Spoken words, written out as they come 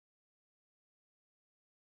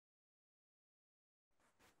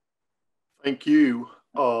Thank you.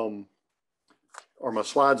 Are my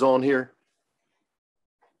slides on here?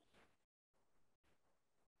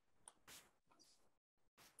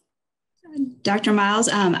 Dr. Miles,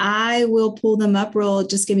 I will pull them up.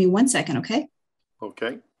 Just give me 1 second, okay?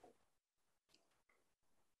 Okay.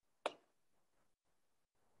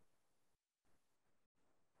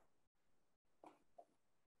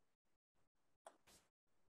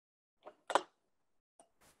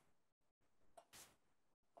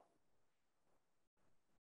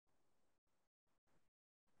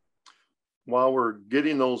 While we're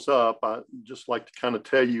getting those up, I'd just like to kind of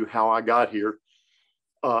tell you how I got here.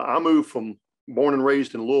 I moved born and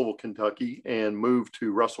raised in Louisville, Kentucky, and moved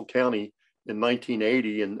to Russell County in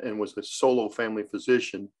 1980 and was a solo family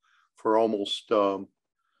physician for almost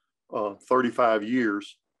 35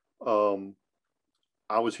 years.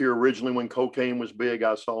 I was here originally when cocaine was big.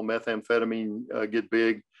 I saw methamphetamine get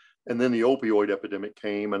big, and then the opioid epidemic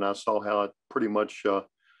came, and I saw how it pretty much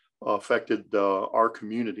affected our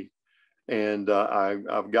community. And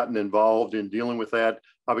I've gotten involved in dealing with that.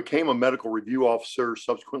 I became a medical review officer,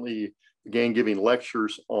 subsequently began giving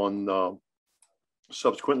lectures on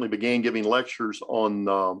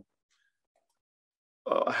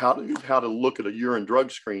how to look at a urine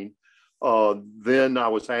drug screen. Then I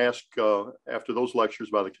was asked after those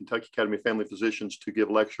lectures by the Kentucky Academy of Family Physicians to give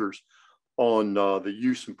lectures on the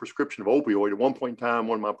use and prescription of opioid. At one point in time,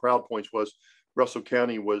 one of my proud points was Russell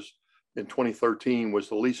County was, in 2013, was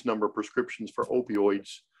the least number of prescriptions for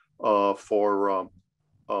opioids for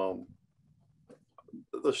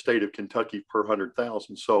the state of Kentucky per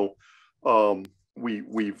 100,000. So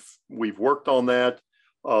we've worked on that.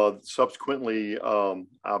 Subsequently,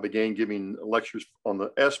 I began giving lectures on the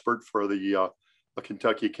SBIRT for the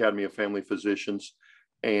Kentucky Academy of Family Physicians.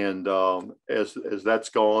 And as that's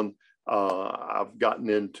gone, I've gotten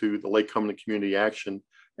into the Lake Cumberland Community Action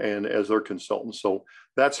and as their consultant. So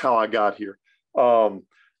that's how I got here.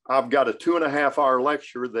 I've got a 2.5-hour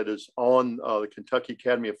lecture that is on the Kentucky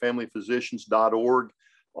Academy of Family Physicians.org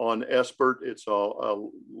on SBIRT. It's a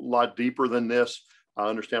lot deeper than this. I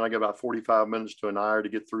understand I got about 45 minutes to an hour to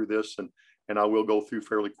get through this, and I will go through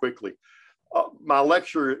fairly quickly. My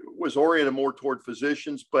lecture was oriented more toward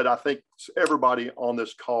physicians, but I think everybody on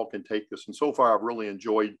this call can take this. And so far, I've really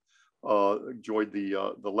enjoyed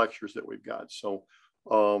the lectures that we've got. So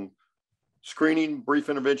screening, brief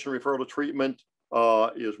intervention, referral to treatment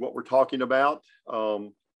is what we're talking about.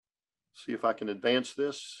 See if I can advance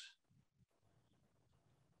this.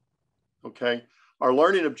 Okay. Our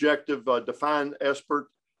learning objective, define SBIRT.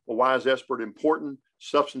 Well, why is SBIRT important?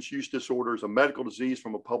 Substance use disorder is a medical disease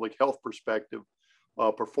from a public health perspective.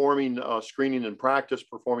 Performing screening in practice,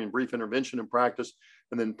 performing brief intervention in practice,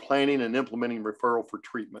 and then planning and implementing referral for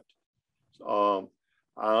treatment.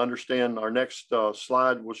 I understand our next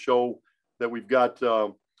slide will show that we've got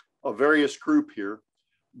a various group here,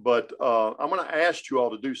 but I'm going to ask you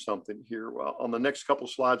all to do something here. On the next couple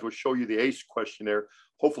of slides, we'll show you the ACE questionnaire.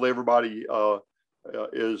 Hopefully everybody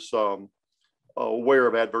is aware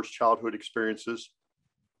of adverse childhood experiences.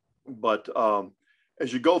 But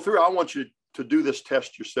as you go through, I want you to do this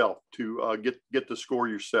test yourself, to get the score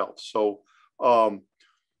yourself. So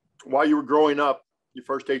while you were growing up, your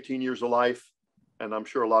first 18 years of life, and I'm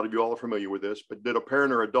sure a lot of you all are familiar with this, but did a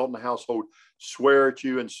parent or adult in the household swear at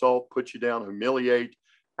you, insult, put you down, humiliate,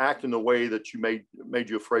 act in a way that made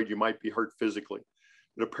you afraid you might be hurt physically?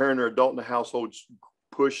 Did a parent or adult in the household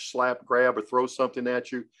push, slap, grab, or throw something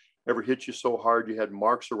at you, ever hit you so hard you had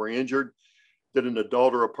marks or were injured? Did an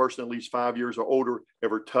adult or a person at least 5 years or older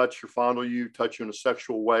ever touch or fondle you, touch you in a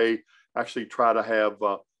sexual way, actually try to have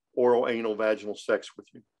oral, anal, vaginal sex with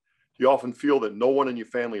you? Do you often feel that no one in your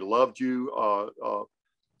family loved you or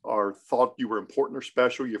thought you were important or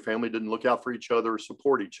special? Your family didn't look out for each other or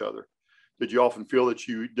support each other? Did you often feel that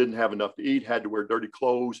you didn't have enough to eat, had to wear dirty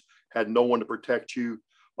clothes, had no one to protect you,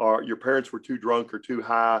 or your parents were too drunk or too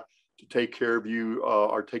high to take care of you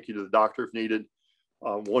or take you to the doctor if needed?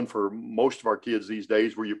 One for most of our kids these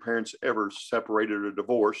days, were your parents ever separated or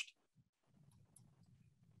divorced?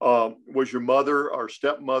 Was your mother or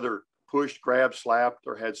stepmother pushed, grabbed, slapped,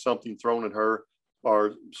 or had something thrown at her,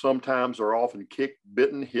 or sometimes or often kicked,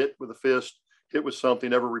 bitten, hit with a fist, hit with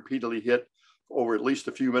something, ever repeatedly hit over at least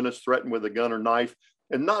a few minutes, threatened with a gun or knife?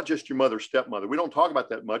 And not just your mother, stepmother. We don't talk about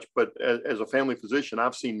that much, but as a family physician,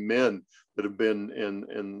 I've seen men that have been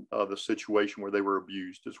in the situation where they were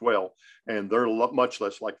abused as well. And they're much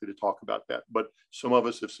less likely to talk about that. But some of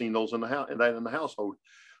us have seen those in the household.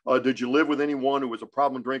 Did you live with anyone who was a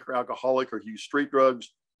problem drinker, alcoholic, or used street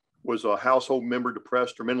drugs? Was a household member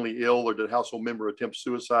depressed or mentally ill, or did a household member attempt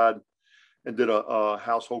suicide? And did a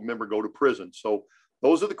household member go to prison? So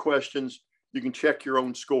those are the questions. You can check your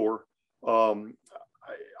own score.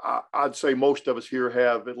 I'd say most of us here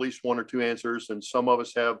have at least one or two answers, and some of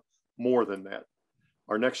us have more than that.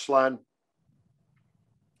 Our next slide.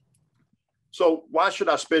 So why should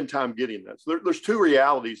I spend time getting this? There's two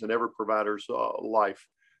realities in every provider's life.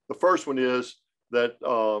 The first one is that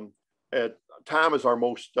time is our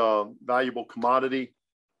most valuable commodity.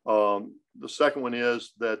 The second one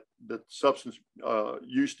is that substance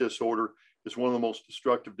use disorder is one of the most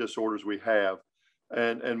destructive disorders we have.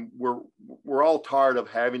 And we're all tired of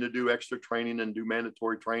having to do extra training and do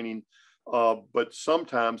mandatory training. But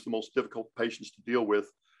sometimes the most difficult patients to deal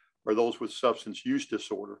with are those with substance use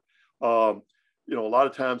disorder. You know, a lot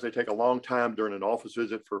of times they take a long time during an office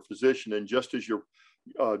visit for a physician. And just as you're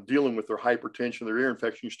dealing with their hypertension, their ear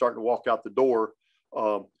infection, you're starting to walk out the door,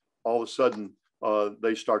 all of a sudden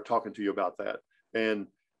they start talking to you about that. And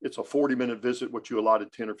it's a 40-minute visit, what you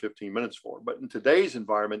allotted 10 or 15 minutes for. But in today's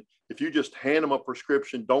environment, if you just hand them a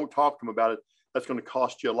prescription, don't talk to them about it, that's going to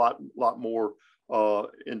cost you a lot more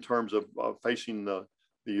in terms of facing the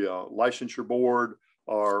licensure board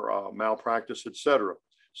or malpractice, et cetera.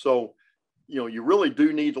 So, you know, you really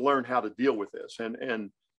do need to learn how to deal with this. And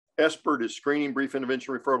SBIRT is screening, brief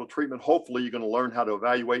intervention, referral to treatment. Hopefully you're going to learn how to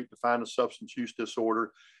evaluate, define a substance use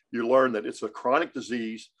disorder. You learn that it's a chronic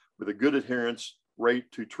disease with a good adherence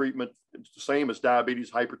rate to treatment. It's the same as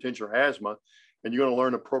diabetes, hypertension, or asthma. And you're going to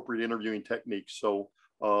learn appropriate interviewing techniques. So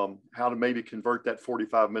how to maybe convert that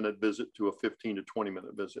 45-minute visit to a 15 to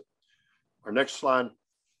 20-minute visit. Our next slide.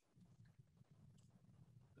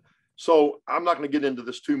 So I'm not going to get into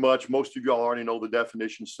this too much. Most of you all already know the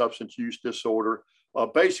definition. Substance use disorder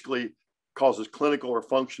basically causes clinical or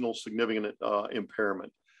functional significant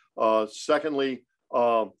impairment. Secondly,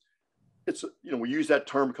 it's, you know, we use that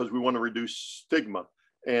term because we want to reduce stigma,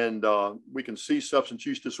 and we can see substance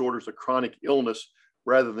use disorder as a chronic illness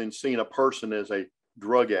rather than seeing a person as a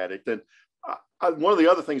drug addict. And one of the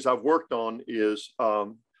other things I've worked on is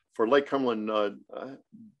for Lake Cumberland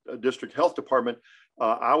District Health Department.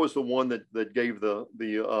 I was the one that gave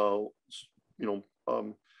the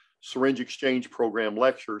syringe exchange program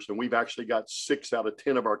lectures, and we've actually got 6 out of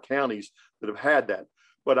 10 of our counties that have had that.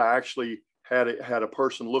 But I actually had a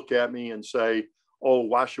person look at me and say, "Oh,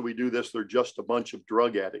 why should we do this? They're just a bunch of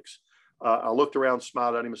drug addicts." I looked around,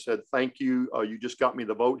 smiled at him, and said, "Thank you. You just got me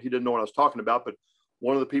the vote." He didn't know what I was talking about, but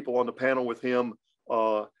one of the people on the panel with him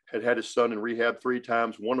had his son in rehab 3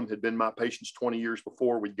 times. One of them had been my patients 20 years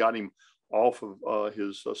before. We got him off of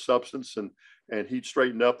his substance, and he'd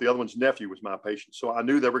straightened up. The other one's nephew was my patient. So I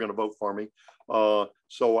knew they were going to vote for me.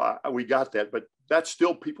 So we got that, but that's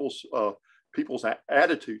still people's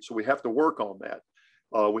attitude. So we have to work on that.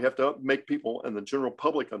 We have to make people and the general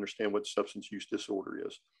public understand what substance use disorder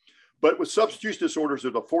is. But with substance use disorders,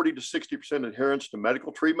 there's a 40 to 60% adherence to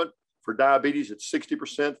medical treatment. For diabetes, it's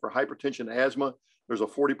 60%. For hypertension and asthma, there's a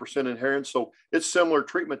 40% adherence. So it's similar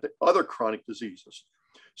treatment to other chronic diseases.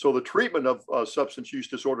 So the treatment of substance use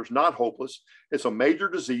disorder is not hopeless. It's a major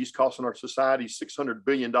disease costing our society $600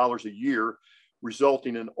 billion a year,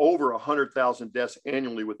 resulting in over 100,000 deaths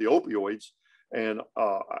annually with the opioids. And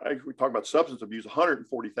we talk about substance abuse,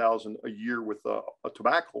 140,000 a year with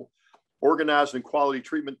tobacco. Organized and quality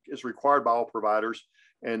treatment is required by all providers,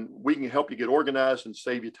 and we can help you get organized and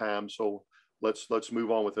save you time. So let's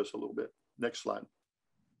move on with this a little bit. Next slide.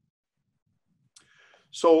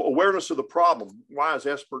 So awareness of the problem. Why is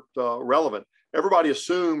SBIRT relevant? Everybody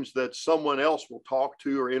assumes that someone else will talk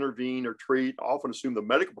to or intervene or treat, often assume the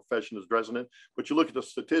medical profession is addressing it, but you look at the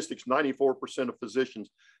statistics, 94% of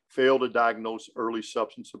physicians fail to diagnose early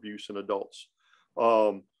substance abuse in adults.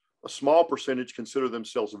 A small percentage consider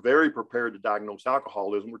themselves very prepared to diagnose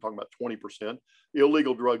alcoholism. We're talking about 20%,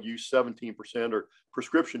 illegal drug use, 17%, or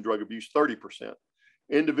prescription drug abuse, 30%.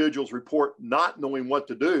 Individuals report not knowing what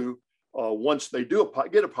to do once they do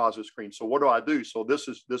get a positive screen. So what do I do? So this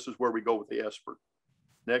is where we go with the SBIRT.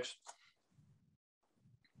 Next.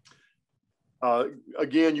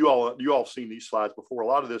 Again, you all have seen these slides before. A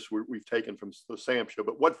lot of this we've taken from the SAM show,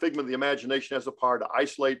 but what figment of the imagination has the power to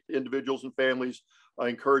isolate individuals and families,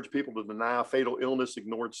 encourage people to deny fatal illness,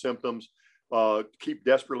 ignored symptoms, keep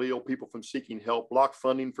desperately ill people from seeking help, block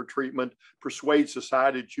funding for treatment, persuade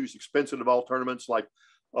society to choose expensive alternatives like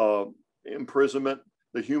imprisonment,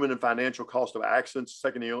 the human and financial cost of accidents,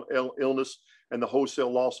 secondary illness, and the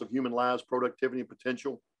wholesale loss of human lives, productivity, and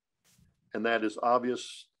potential. And that is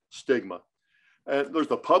obvious stigma. There's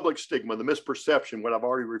the public stigma, the misperception, what I've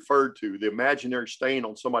already referred to, the imaginary stain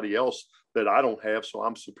on somebody else that I don't have, so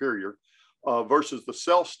I'm superior, versus the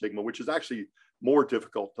self-stigma, which is actually more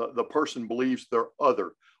difficult. The person believes they're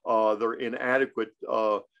other, they're inadequate,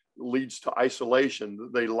 leads to isolation.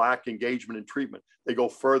 They lack engagement in treatment. They go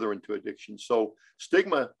further into addiction. So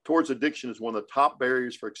stigma towards addiction is one of the top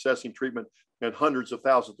barriers for accessing treatment, and hundreds of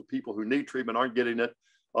thousands of people who need treatment aren't getting it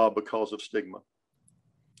because of stigma.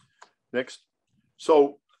 Next.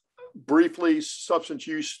 So briefly, substance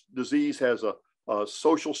use disease has a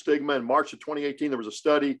social stigma. In March of 2018, there was a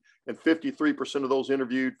study, and 53% of those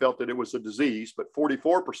interviewed felt that it was a disease, but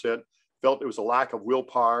 44% felt it was a lack of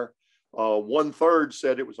willpower. 1/3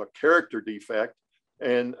 said it was a character defect,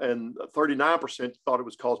 and 39% thought it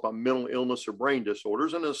was caused by mental illness or brain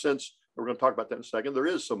disorders. And in a sense, we're going to talk about that in a second, there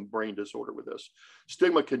is some brain disorder with this.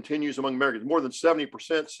 Stigma continues among Americans. More than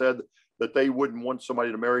 70% said that they wouldn't want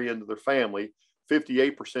somebody to marry into their family.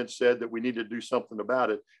 58% said that we need to do something about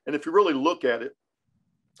it. And if you really look at it,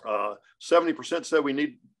 70% said we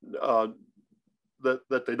need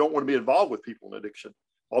that they don't want to be involved with people in addiction,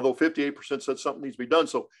 although 58% said something needs to be done.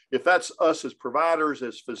 So if that's us as providers,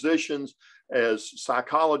 as physicians, as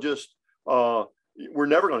psychologists, we're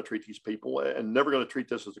never going to treat these people and never going to treat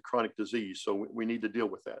this as a chronic disease. So we need to deal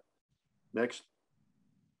with that. Next.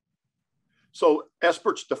 So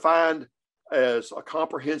SBIRT's defined as a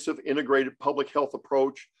comprehensive integrated public health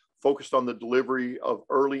approach focused on the delivery of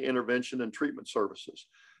early intervention and treatment services.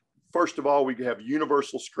 First of all, we have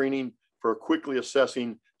universal screening for quickly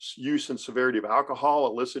assessing use and severity of alcohol,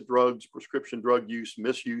 illicit drugs, prescription drug use,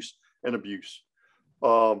 misuse, and abuse.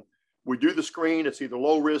 We do the screen. It's either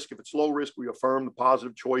low risk. If it's low risk, we affirm the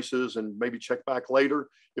positive choices and maybe check back later.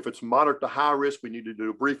 If it's moderate to high risk, we need to do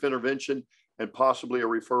a brief intervention and possibly a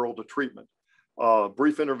referral to treatment.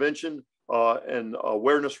 Brief intervention and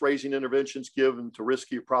awareness raising interventions given to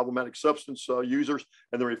risky or problematic substance users,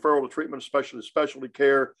 and the referral to treatment, especially specialty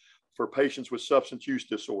care for patients with substance use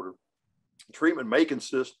disorder. Treatment may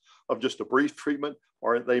consist of just a brief treatment,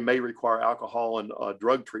 or they may require alcohol and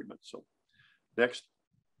drug treatment. So next.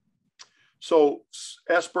 So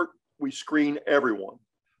SBIRT, we screen everyone.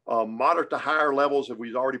 Moderate to higher levels, as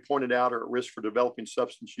we've already pointed out, are at risk for developing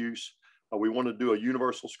substance use. We want to do a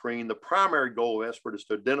universal screen. The primary goal of SBIRT is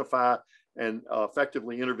to identify and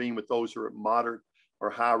effectively intervene with those who are at moderate or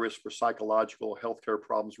high risk for psychological healthcare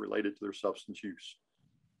problems related to their substance use.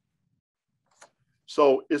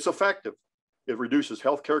 So it's effective. It reduces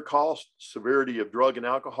healthcare costs, severity of drug and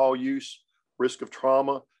alcohol use, risk of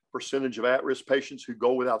trauma, percentage of at-risk patients who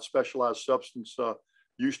go without specialized substance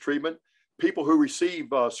use treatment. People who receive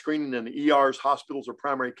screening in the ERs, hospitals, or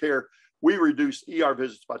primary care, we reduce ER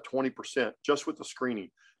visits by 20% just with the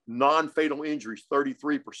screening. Non-fatal injuries,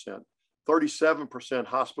 33%, 37%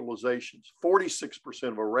 hospitalizations, 46%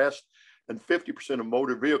 of arrests, and 50% of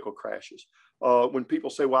motor vehicle crashes. When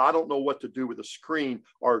people say, well, I don't know what to do with a screen,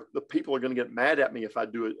 or the people are going to get mad at me if I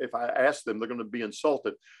do it, if I ask them, they're going to be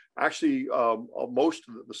insulted. Actually, most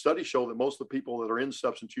of the studies show that most of the people that are in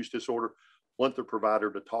substance use disorder want their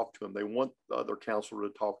provider to talk to them. They want their counselor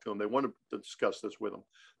to talk to them. They want to discuss this with them.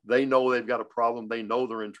 They know they've got a problem. They know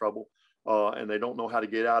they're in trouble, and they don't know how to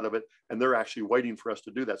get out of it. And they're actually waiting for us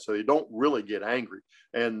to do that. So they don't really get angry.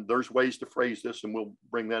 And there's ways to phrase this, and we'll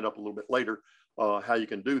bring that up a little bit later, how you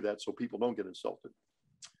can do that so people don't get insulted.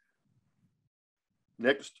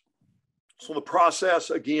 Next. So the process,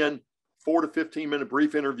 again, 4 to 15-minute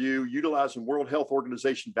brief interview, utilizing World Health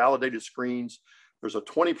Organization validated screens. There's a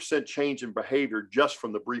 20% change in behavior just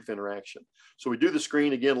from the brief interaction. So we do the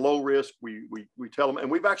screen, again, low risk. We tell them,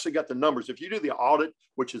 and we've actually got the numbers. If you do the audit,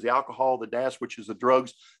 which is the alcohol, the DAS, which is the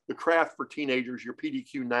drugs, the craft for teenagers, your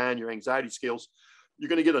PDQ-9, your anxiety scales, you're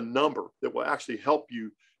going to get a number that will actually help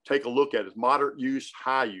you take a look at it. Moderate use,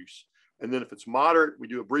 high use. And then if it's moderate, we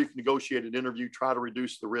do a brief negotiated interview, try to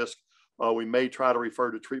reduce the risk. We may try to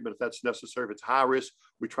refer to treatment if that's necessary. If it's high risk,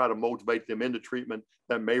 we try to motivate them into treatment.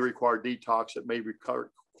 That may require detox. It may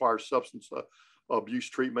require substance abuse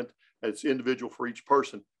treatment. It's individual for each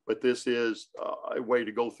person, but this is a way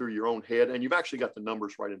to go through your own head. And you've actually got the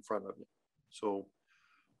numbers right in front of you. So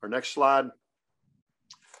our next slide.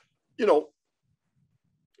 You know,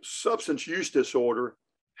 substance use disorder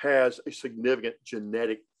has a significant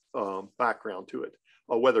genetic background to it,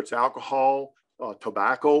 whether it's alcohol,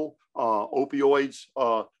 tobacco, opioids.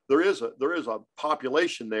 There is a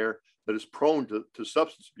population there that is prone to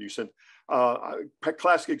substance abuse. And a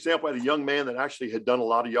classic example, I had a young man that actually had done a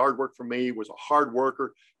lot of yard work for me, was a hard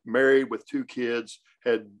worker, married with 2 kids,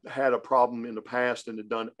 had had a problem in the past and had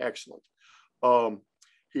done excellent.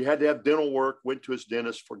 He had to have dental work, went to his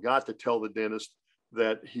dentist, forgot to tell the dentist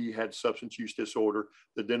that he had substance use disorder.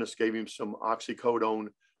 The dentist gave him some oxycodone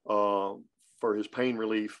for his pain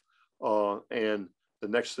relief. And the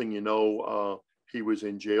next thing you know, he was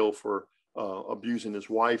in jail for abusing his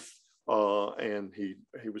wife and he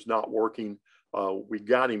was not working. We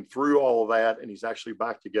got him through all of that, and he's actually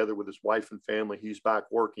back together with his wife and family. He's back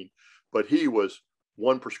working, but he was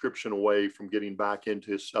one prescription away from getting back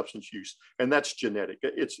into his substance use, and that's genetic.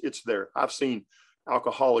 It's there. I've seen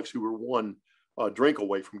alcoholics who were one drink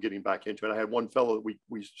away from getting back into it. I had one fellow that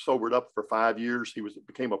we sobered up for 5 years. He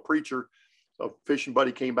became a preacher. A fishing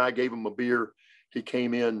buddy came by, gave him a beer. He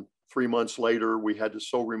came in 3 months later. We had to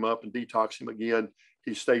sober him up and detox him again.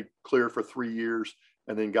 He stayed clear for 3 years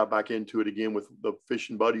and then got back into it again with the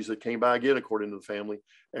fishing buddies that came by again, according to the family.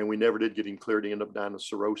 And we never did get him cleared. He ended up dying of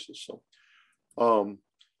cirrhosis. So,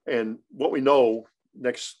 and what we know,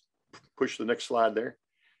 push the next slide there,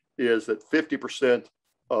 is that 50%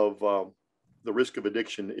 of the risk of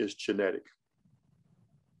addiction is genetic.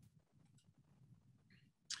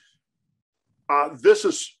 This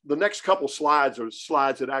is the next couple slides are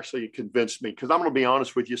slides that actually convinced me, because I'm going to be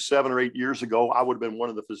honest with you, 7 or 8 years ago, I would have been one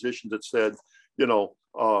of the physicians that said, you know,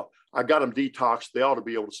 I got them detoxed. They ought to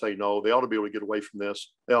be able to say no. They ought to be able to get away from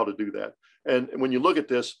this. They ought to do that. And when you look at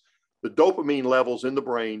this, the dopamine levels in the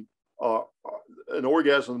brain, an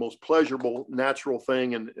orgasm is the most pleasurable, natural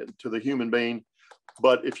thing to the human being.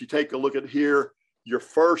 But if you take a look at here, your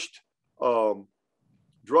first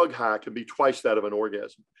drug high can be twice that of an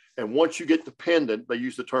orgasm. And once you get dependent, they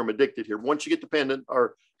use the term addicted here. Once you get dependent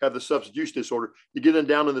or have the substance use disorder, you get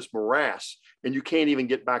down in this morass and you can't even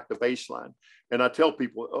get back to baseline. And I tell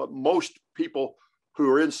people, most people who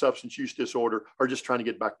are in substance use disorder are just trying to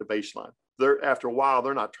get back to baseline. After a while,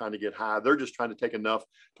 they're not trying to get high. They're just trying to take enough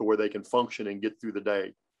to where they can function and get through the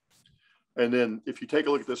day. And then if you take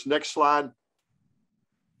a look at this next slide,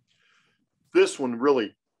 this one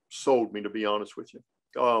really sold me, to be honest with you.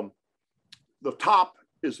 The top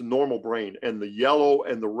is the normal brain, and the yellow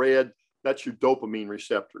and the red, that's your dopamine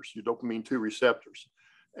receptors, your dopamine 2 receptors.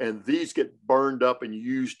 And these get burned up and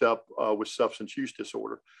used up with substance use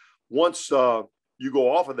disorder. Once you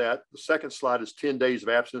go off of that, the second slide is 10 days of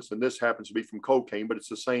abstinence, and this happens to be from cocaine, but it's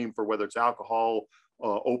the same for whether it's alcohol,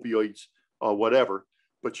 opioids, whatever.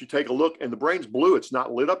 But you take a look, and the brain's blue. It's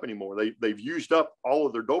not lit up anymore. They've used up all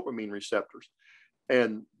of their dopamine receptors,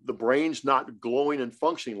 and the brain's not glowing and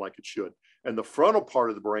functioning like it should. And the frontal part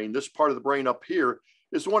of the brain, this part of the brain up here,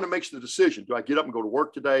 is the one that makes the decision. Do I get up and go to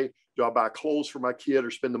work today? Do I buy clothes for my kid or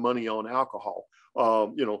spend the money on alcohol?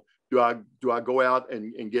 You know, do I go out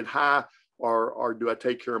and get high, or do I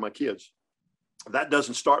take care of my kids? That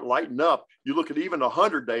doesn't start lighting up. You look at even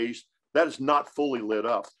 100 days, that is not fully lit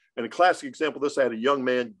up. And a classic example of this, I had a young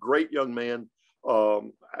man, great young man,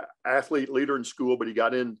 athlete, leader in school, but he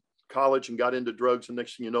got in college and got into drugs. And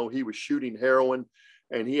next thing you know, he was shooting heroin,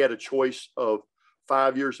 and he had a choice of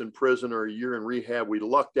 5 years in prison or a year in rehab. We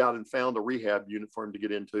lucked out and found a rehab unit for him to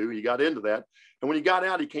get into. He got into that. And when he got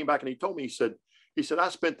out, he came back and he told me, he said, I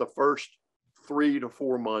spent the first 3 to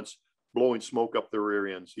 4 months blowing smoke up their rear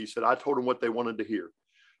ends. He said, I told them what they wanted to hear.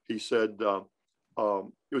 He said,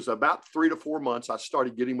 it was about 3 to 4 months. I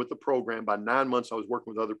started getting with the program. By 9 months, I was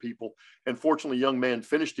working with other people. And fortunately, a young man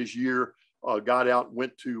finished his year, got out,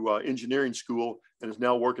 went to engineering school, and is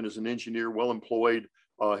now working as an engineer, well employed.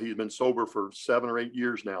 He's been sober for 7 or 8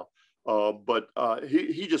 years now. But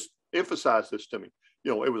he just emphasized this to me.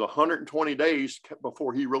 You know, it was 120 days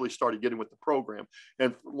before he really started getting with the program.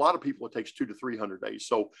 And for a lot of people, it takes 200 to 300 days.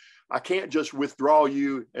 So I can't just withdraw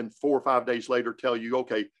you and 4 or 5 days later tell you,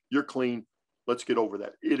 okay, you're clean. Let's get over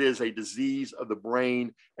that. It is a disease of the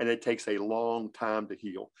brain, and it takes a long time to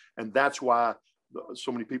heal. And that's why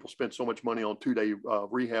so many people spend so much money on 2-day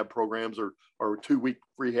rehab programs or 2-week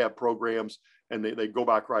rehab programs, and they go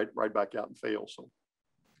back right back out and fail. So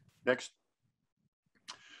next.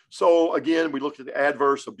 So again, we looked at the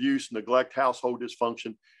adverse abuse, neglect, household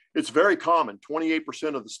dysfunction. It's very common.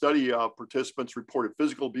 28% of the study participants reported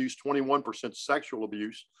physical abuse, 21% sexual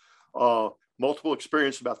abuse. Multiple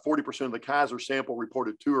experience, about 40% of the Kaiser sample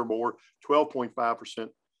reported 2 or more,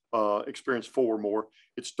 12.5% experienced 4 or more.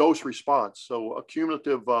 It's dose response. So a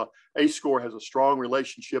cumulative ACE score has a strong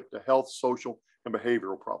relationship to health, social, and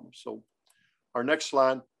behavioral problems. So our next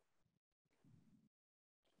slide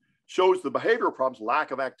shows the behavioral problems: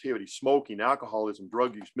 lack of activity, smoking, alcoholism,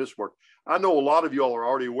 drug use, miswork. I know a lot of you all are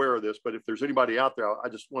already aware of this, but if there's anybody out there, I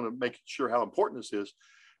just want to make sure how important this is.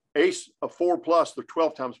 ACE of 4+, they're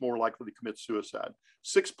 12 times more likely to commit suicide.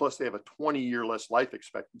 6+, they have a 20-year less life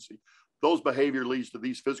expectancy. Those behavior leads to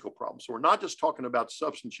these physical problems. So we're not just talking about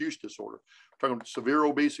substance use disorder. We're talking about severe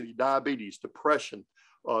obesity, diabetes, depression,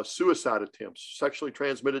 suicide attempts, sexually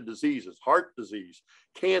transmitted diseases, heart disease,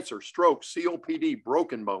 cancer, stroke, COPD,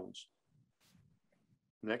 broken bones.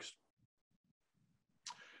 Next.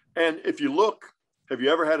 And if you look have you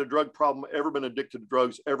ever had a drug problem, ever been addicted to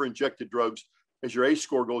drugs, ever injected drugs? As your ACE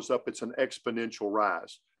score goes up, it's an exponential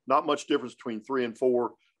rise. Not much difference between 3 and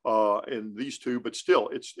 4 in these two, but still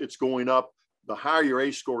it's going up. The higher your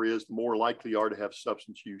ACE score is, the more likely you are to have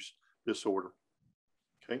substance use disorder.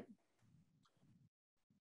 Okay.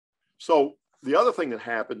 So the other thing that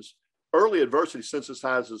happens, early adversity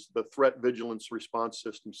sensitizes the threat vigilance response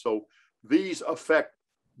system. So these affect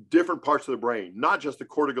different parts of the brain, not just the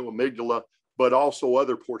cortical amygdala, but also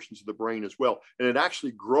other portions of the brain as well. And it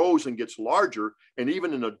actually grows and gets larger. And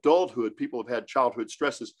even in adulthood, people have had childhood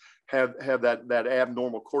stresses, have that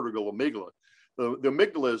abnormal cortical amygdala. The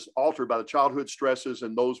amygdala is altered by the childhood stresses,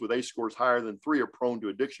 and those with ACE scores higher than 3 are prone to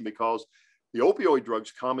addiction because the opioid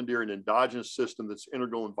drugs commandeer an endogenous system that's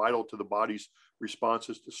integral and vital to the body's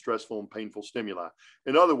responses to stressful and painful stimuli.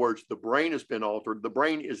 In other words, the brain has been altered. The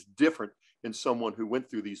brain is different in someone who went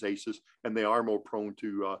through these ACEs, and they are more prone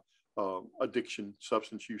to addiction,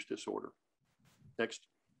 substance use disorder. Next.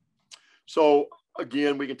 So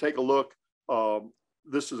again, we can take a look.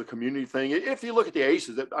 This is a community thing. If you look at the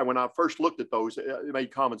ACEs, when I first looked at those, it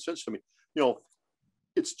made common sense to me. You know,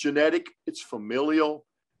 it's genetic, it's familial,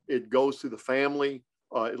 it goes through the family,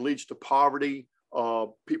 it leads to poverty.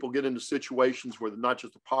 People get into situations where not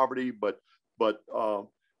just the poverty, but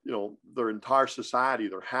you know, their entire society,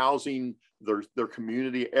 their housing, their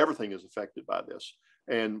community, everything is affected by this.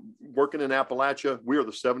 And working in Appalachia, we are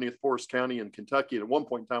the 70th poorest county in Kentucky, and at one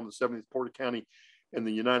point in time, the 70th poorest county in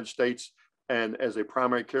the United States. And as a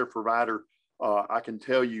primary care provider, I can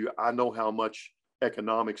tell you, I know how much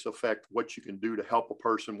economics affect what you can do to help a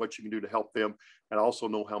person, what you can do to help them, and I also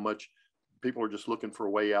know how much people are just looking for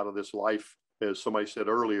a way out of this life. As somebody said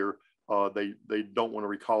earlier, they don't want to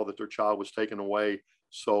recall that their child was taken away,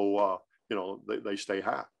 so you know, they stay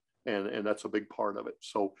high, and that's a big part of it.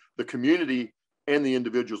 So the community and the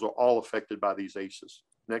individuals are all affected by these ACEs.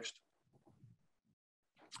 Next.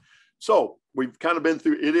 So we've kind of been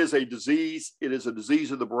through, it is a disease. It is a disease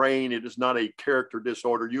of the brain. It is not a character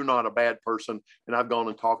disorder. You're not a bad person. And I've gone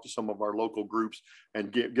and talked to some of our local groups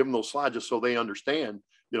and give them those slides just so they understand,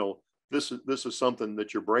 you know, this is something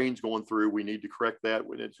that your brain's going through. We need to correct that.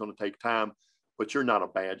 It's going to take time, but you're not a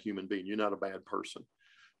bad human being. You're not a bad person.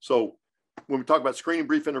 So when we talk about screening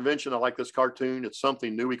brief intervention, I like this cartoon. It's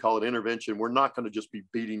something new. We call it intervention. We're not going to just be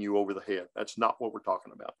beating you over the head. That's not what we're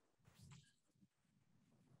talking about.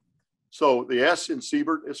 So the S in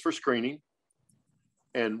SBIRT is for screening.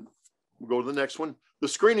 And we'll go to the next one. The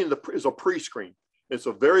screening is a pre-screen. It's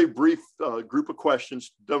a very brief group of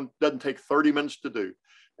questions. Doesn't take 30 minutes to do.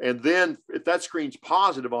 And then if that screen's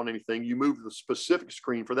positive on anything, you move to the specific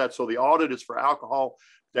screen for that. So the audit is for alcohol,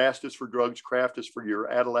 DAST is for drugs, CRAFT is for your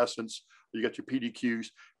adolescents. You got your PDQs,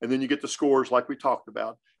 and then you get the scores like we talked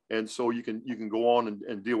about. And so you can go on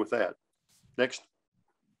and deal with that. Next.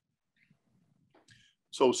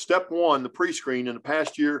 So step 1, the pre-screen. In the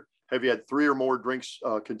past year, have you had 3 or more drinks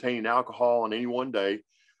containing alcohol on any one day?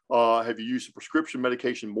 Have you used a prescription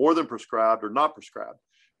medication more than prescribed or not prescribed?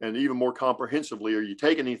 And even more comprehensively, are you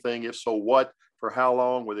taking anything? If so, what? For how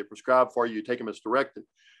long? Were they prescribed for you? You take them as directed.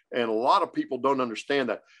 And a lot of people don't understand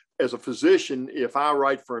that. As a physician, if I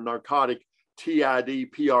write for a narcotic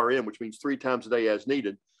TID PRN, which means 3 times a day as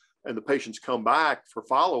needed, and the patients come back for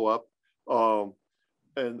follow-up,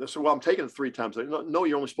 and they say, well, I'm taking it 3 times a day. No,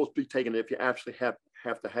 you're only supposed to be taking it if you actually have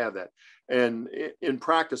to have that. And in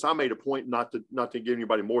practice, I made a point not to give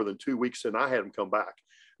anybody more than 2 weeks, and I had them come back.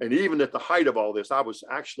 And even at the height of all this, I was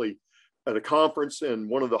actually at a conference, and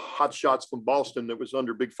one of the hot shots from Boston that was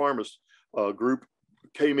under Big Pharma's group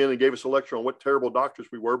came in and gave us a lecture on what terrible doctors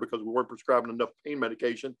we were because we weren't prescribing enough pain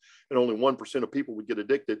medication, and only 1% of people would get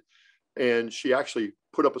addicted. And she actually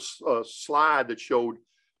put up a slide that showed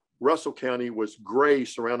Russell County was gray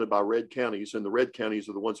surrounded by red counties, and the red counties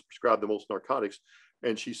are the ones that prescribe the most narcotics.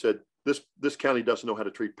 And she said, this county doesn't know how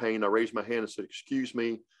to treat pain. I raised my hand and said, excuse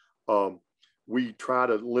me. We try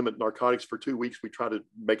to limit narcotics for 2 weeks. We try to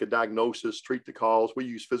make a diagnosis, treat the cause. We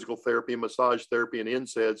use physical therapy and massage therapy and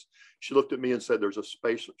NSAIDs. She looked at me and said, there's a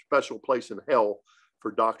special place in hell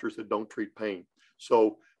for doctors that don't treat pain.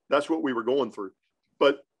 So that's what we were going through.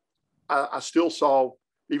 But I still saw,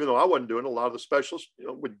 even though I wasn't doing it, a lot of the specialists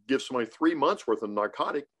would give somebody 3 months worth of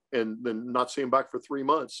narcotic and then not see them back for 3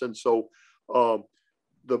 months. And so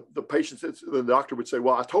the patients, the doctor would say,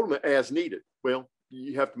 well, I told them as needed. Well,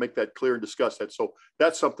 you have to make that clear and discuss that. So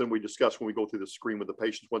that's something we discuss when we go through the screen with the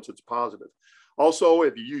patients once it's positive. Also,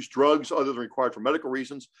 if you use drugs other than required for medical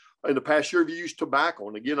reasons, in the past year, if you used tobacco,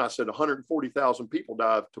 and again, I said 140,000 people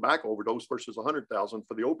die of tobacco overdose versus 100,000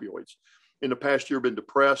 for the opioids. In the past year, been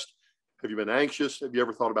depressed? Have you been anxious? Have you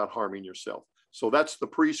ever thought about harming yourself? So that's the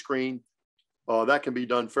pre-screen. That can be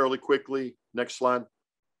done fairly quickly. Next slide.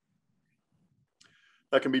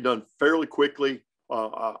 That can be done fairly quickly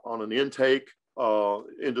on an intake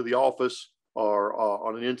into the office, or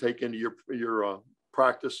on an intake into your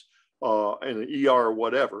practice, and an ER or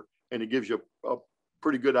whatever. And it gives you a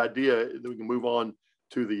pretty good idea that we can move on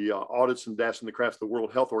to the audits and DAS and the crafts of the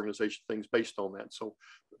World Health Organization things based on that. So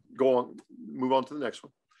move on to the next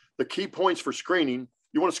one. The key points for screening: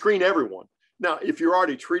 you want to screen everyone. Now, if you're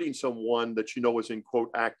already treating someone that you know is in, quote,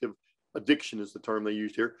 active addiction is the term they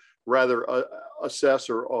used here, rather assess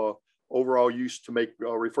or overall use to make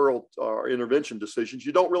referral or intervention decisions,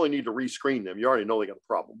 you don't really need to rescreen them. You already know they got a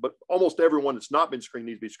problem. But almost everyone that's not been screened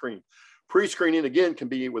needs to be screened. Pre-screening, again, can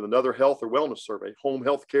be with another health or wellness survey, home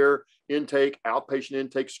health care intake, outpatient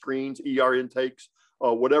intake screens, ER intakes,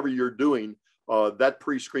 whatever you're doing, that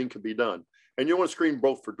pre-screen can be done. And you want to screen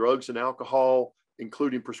both for drugs and alcohol,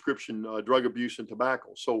 including prescription drug abuse and tobacco.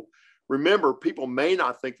 So remember, people may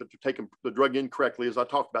not think that they're taking the drug incorrectly, as I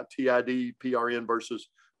talked about TID, PRN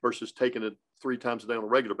versus taking it 3 times a day on a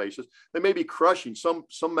regular basis. They may be crushing. Some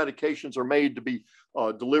medications are made to be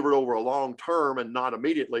delivered over a long term and not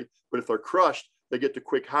immediately, but if they're crushed, they get to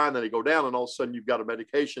quick high and then they go down, and all of a sudden you've got a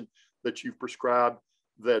medication that you've prescribed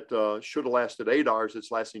that should have lasted 8 hours,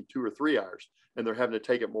 it's lasting 2 or 3 hours, and they're having to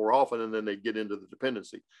take it more often, and then they get into the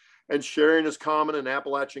dependency. And sharing is common in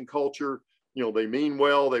Appalachian culture. You know, they mean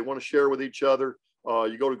well, they want to share with each other.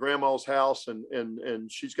 You go to grandma's house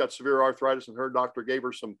and she's got severe arthritis, and her doctor gave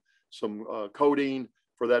her some codeine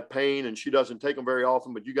for that pain, and she doesn't take them very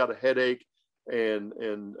often, but you got a headache, and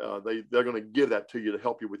they're going to give that to you to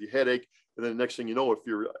help you with your headache. And then the next thing you know, if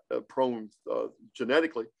you're prone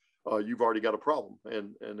genetically, you've already got a problem.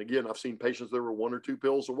 And again, I've seen patients that were 1 or 2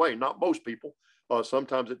 pills away. Not most people.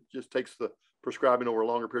 Sometimes it just takes the prescribing over a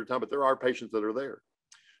longer period of time, but there are patients that are there.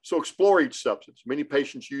 So explore each substance. Many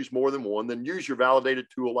patients use more than one. Then use your validated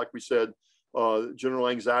tool, like we said, general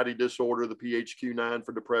anxiety disorder, the PHQ-9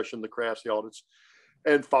 for depression, the crafts, the audits,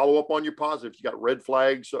 and follow up on your positives. You got red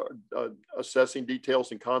flags, assessing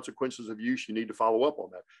details and consequences of use. You need to follow up on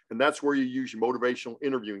that. And that's where you use your motivational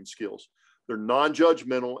interviewing skills. They're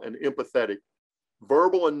non-judgmental and empathetic,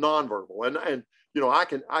 verbal and nonverbal. And you know, I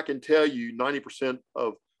can tell you 90%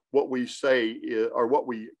 of what we say or what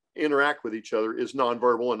we interact with each other is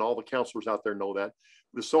nonverbal, and all the counselors out there know that.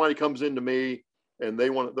 But if somebody comes into me and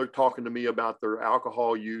they're talking to me about their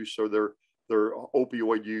alcohol use or their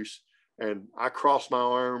opioid use, and I cross my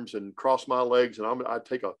arms and cross my legs, and I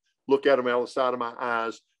take a look at them out of the side of my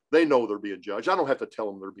eyes, they know they're being judged. I don't have to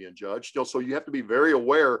tell them they're being judged. You know, so you have to be very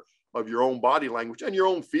aware of your own body language and your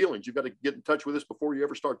own feelings. You've got to get in touch with this before you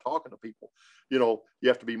ever start talking to people. You know, you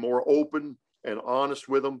have to be more open and honest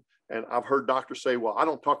with them. And I've heard doctors say, well, I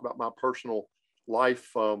don't talk about my personal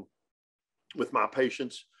life with my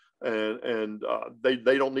patients, and they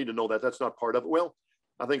don't need to know that. That's not part of it. Well,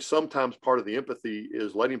 I think sometimes part of the empathy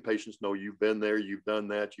is letting patients know you've been there, you've done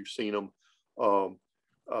that, you've seen them,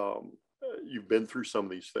 you've been through some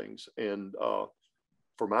of these things. And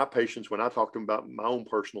for my patients, when I talk to them about my own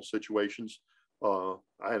personal situations, I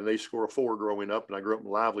had an ACE score of 4 growing up, and I grew up in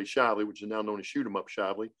Lively, Shively, which is now known as Shoot 'em Up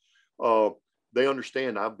Shively. They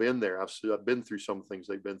understand I've been there. I've been through some things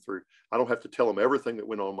they've been through. I don't have to tell them everything that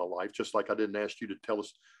went on in my life, just like I didn't ask you to tell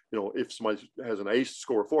us, you know, if somebody has an ACE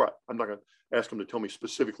score of 4, I'm not going to ask them to tell me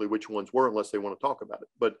specifically which ones were unless they want to talk about it.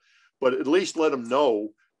 But at least let them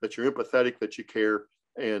know that you're empathetic, that you care,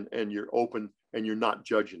 and you're open, and you're not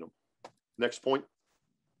judging them. Next point.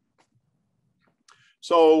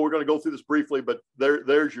 So we're going to go through this briefly, but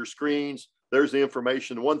there's your screens. There's the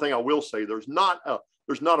information. One thing I will say, there's not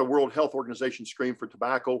a World Health Organization screen for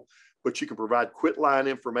tobacco, but you can provide quit line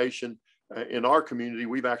information. In our community,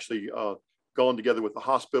 we've actually gone together with the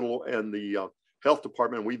hospital and the health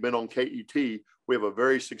department. We've been on KET. We have a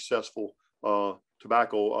very successful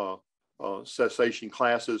tobacco cessation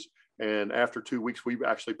classes. And after 2 weeks, we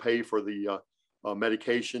actually pay for the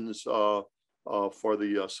medications for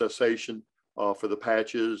the cessation, for the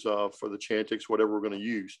patches, for the Chantix, whatever we're going to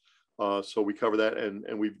use. So we cover that,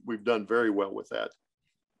 and we've done very well with that.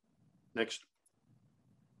 Next.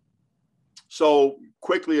 So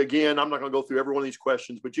quickly, again, I'm not going to go through every one of these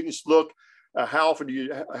questions, but you can just look, how often do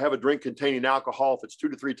you have a drink containing alcohol? If it's 2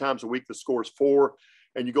 to 3 times a week, the score is 4.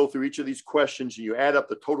 And you go through each of these questions and you add up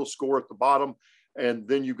the total score at the bottom, and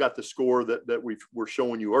then you've got the score that we're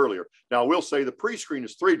showing you earlier. Now, I will say the pre-screen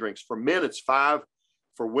is 3 drinks. For men, it's 5.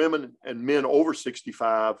 For women and men over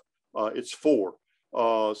 65, it's 4.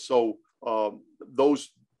 So those,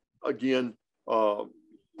 again,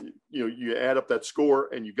 you add up that score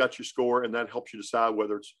and you've got your score, and that helps you decide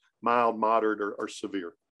whether it's mild, moderate, or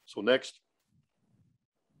severe. So next.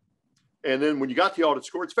 And then when you got the audit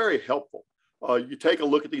score, it's very helpful. You take a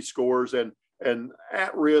look at these scores, and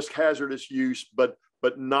at risk, hazardous use, but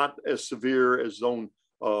not as severe as zone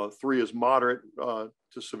 3 is moderate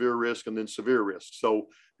to severe risk, and then severe risk. So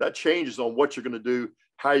that changes on what you're going to do,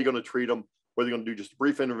 how you're going to treat them, whether you're going to do just a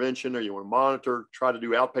brief intervention, or you want to monitor, try to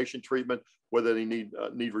do outpatient treatment, whether they need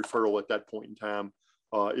referral at that point in time,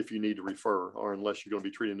 if you need to refer, or unless you're going to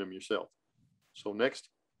be treating them yourself. So next.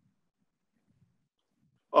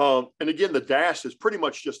 And again, the DAS is pretty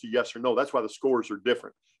much just a yes or no. That's why the scores are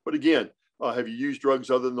different. But again, have you used drugs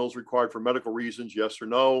other than those required for medical reasons? Yes or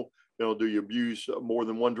no. You know, do you abuse more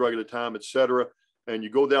than one drug at a time, et cetera? And you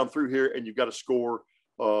go down through here and you've got a score,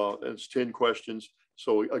 and it's 10 questions.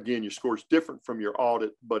 So again, your score is different from your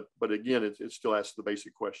audit, but again, it still asks the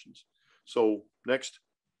basic questions. So next,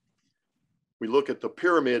 we look at the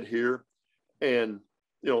pyramid here, and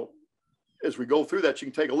you know, as we go through that, you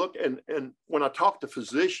can take a look. And when I talk to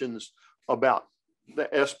physicians about the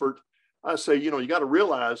SBIRT, I say, you know, you got to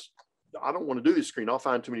realize, I don't want to do this screen. I'll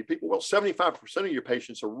find too many people. Well, 75% of your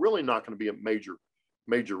patients are really not going to be at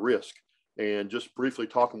major risk. And just briefly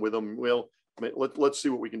talking with them, well, let's see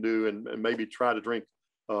what we can do, and maybe try to drink,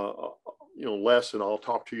 you know, less. And I'll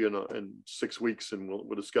talk to you in 6 weeks, and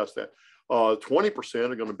we'll discuss that. 20%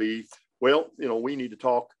 are going to be, well, you know, we need to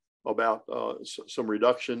talk about some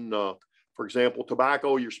reduction. For example,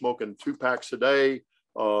 tobacco, you're smoking 2 packs a day.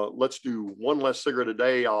 Let's do 1 less cigarette a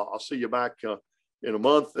day. I'll see you back in a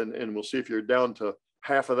month, and we'll see if you're down to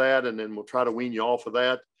half of that, and then we'll try to wean you off of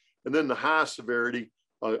that. And then the high severity,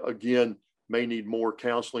 again, may need more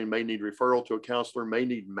counseling, may need referral to a counselor, may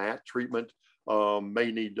need MAT treatment,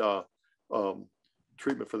 may need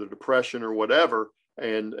treatment for the depression or whatever,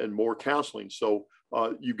 and more counseling. So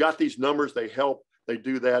you've got these numbers, they help, they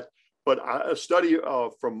do that. But a study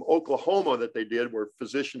from Oklahoma that they did, where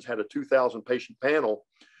physicians had a 2,000 patient panel,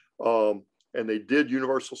 and they did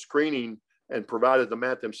universal screening and provided the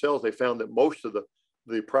MAT themselves, they found that most of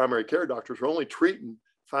the primary care doctors were only treating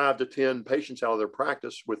 5 to 10 patients out of their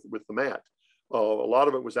practice with the MAT. A lot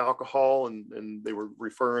of it was alcohol, and they were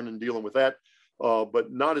referring and dealing with that,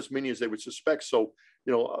 but not as many as they would suspect. So,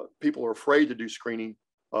 you know, people are afraid to do screening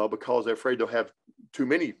because they're afraid they'll have too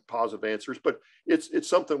many positive answers, but it's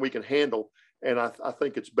something we can handle. And I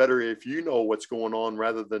think it's better if you know what's going on,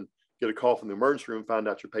 rather than get a call from the emergency room and find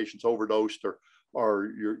out your patient's overdosed,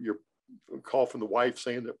 or your call from the wife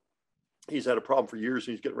saying that he's had a problem for years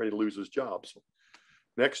and he's getting ready to lose his job. So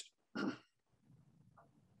next.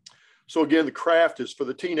 So again, the craft is for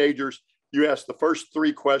the teenagers. You ask the first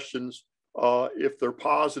 3 questions. If they're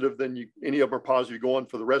positive, then any of them are positive, you go on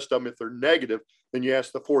for the rest of them. If they're negative, then you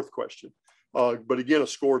ask the 4th question. But again, a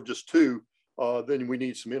score of just 2, then we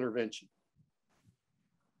need some intervention.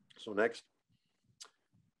 So next.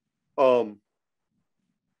 So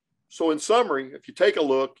in summary, if you take a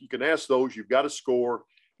look, you can ask those, you've got a score,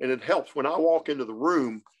 and it helps. When I walk into the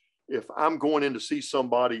room, if I'm going in to see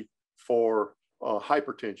somebody for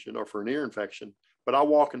hypertension or for an ear infection, but I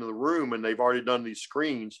walk into the room and they've already done these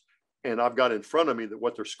screens, and I've got in front of me that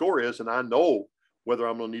what their score is, and I know whether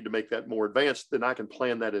I'm going to need to make that more advanced, then I can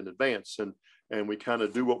plan that in advance. And we kind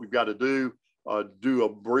of do what we've got to do a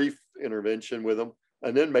brief intervention with them,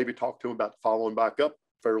 and then maybe talk to them about following back up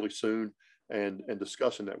fairly soon and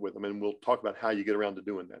discussing that with them. And we'll talk about how you get around to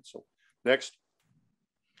doing that. So next.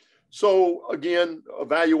 So again,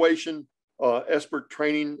 evaluation, SBIRT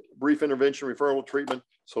training, brief intervention, referral treatment.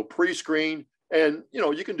 So pre-screen, and you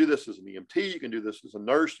know, you can do this as an EMT, you can do this as a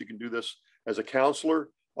nurse, you can do this as a counselor.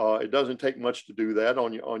 It doesn't take much to do that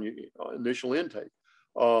on your initial intake.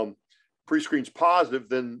 Pre-screen's positive,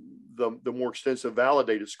 then the more extensive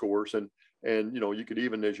validated scores, and you know, you could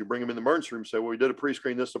even, as you bring them in the emergency room, say, well, we did a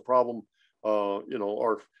pre-screen, this is a problem, you know,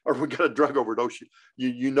 or we got a drug overdose.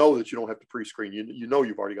 You know that you don't have to pre-screen. You know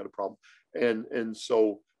you've already got a problem, and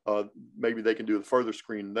so maybe they can do a further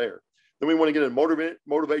screen there. Then we want to get in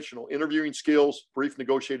motivational interviewing skills, brief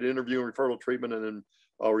negotiated interview and referral treatment, and then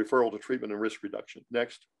referral to treatment and risk reduction.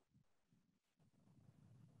 Next.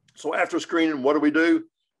 So after screening, what do?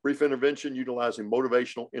 Brief intervention utilizing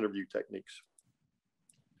motivational interview techniques.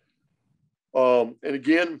 And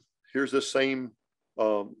again, here's the same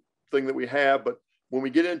thing that we have, but when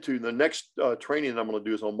we get into the next training I'm going to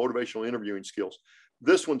do is on motivational interviewing skills.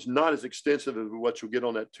 This one's not as extensive as what you'll get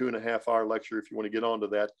on that 2.5-hour lecture if you want to get onto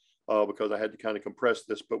that, because I had to kind of compress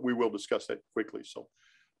this, but we will discuss that quickly.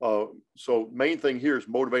 So main thing here is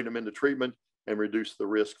motivate them into treatment and reduce the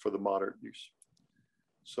risk for the moderate use.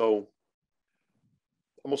 So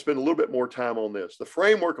I'm going to spend a little bit more time on this. The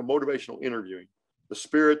framework of motivational interviewing, the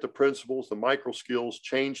spirit, the principles, the micro skills,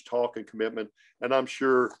 change, talk, and commitment. And I'm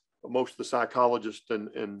sure most of the psychologists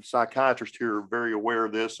and psychiatrists here are very aware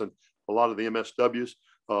of this, and a lot of the MSWs.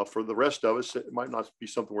 For the rest of us, it might not be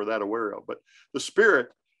something we're that aware of. But the SBIRT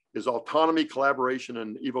is autonomy, collaboration,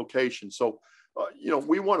 and evocation. So,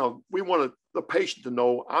 we want the patient to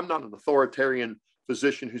know I'm not an authoritarian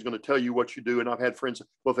physician who's going to tell you what you do. And I've had friends,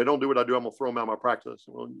 well, if they don't do what I do, I'm going to throw them out of my practice.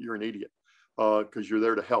 Well, you're an idiot, because you're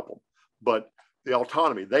there to help them. But the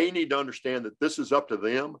autonomy, they need to understand that this is up to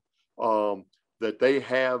them, that they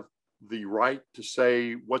have the right to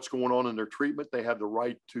say what's going on in their treatment. They have the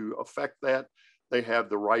right to affect that. They have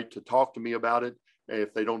the right to talk to me about it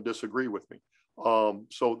if they don't disagree with me.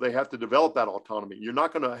 So they have to develop that autonomy. You're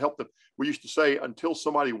not going to help them. We used to say, until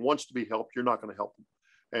somebody wants to be helped, you're not going to help them.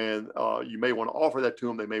 And you may want to offer that to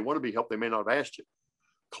them. They may want to be helped. They may not have asked you.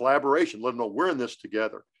 Collaboration, let them know we're in this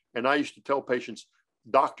together. And I used to tell patients,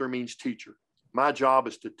 doctor means teacher. My job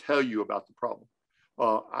is to tell you about the problem.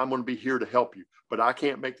 I'm going to be here to help you, but I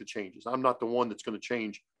can't make the changes. I'm not the one that's going to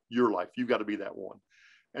change your life. You've got to be that one.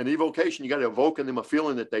 And evocation, you got to evoke in them a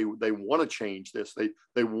feeling that they want to change this.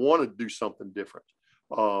 They want to do something different.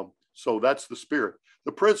 So that's the SBIRT.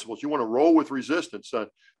 The principles, you want to roll with resistance. You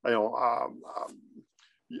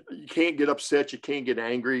can't get upset. You can't get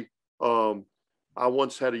angry. I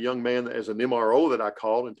once had a young man as an MRO that I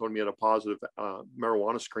called and told me he had a positive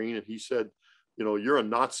marijuana screen. And he said, you're a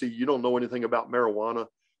Nazi. You don't know anything about marijuana.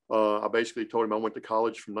 I basically told him I went to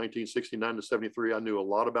college from 1969 to 73. I knew a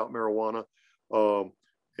lot about marijuana.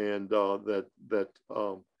 And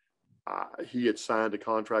he had signed a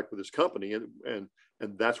contract with his company, and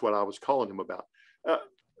that's what I was calling him about.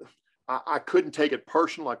 I couldn't take it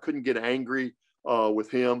personal. I couldn't get angry with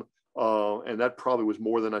him, and that probably was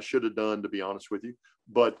more than I should have done, to be honest with you.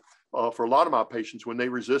 But for a lot of my patients, when they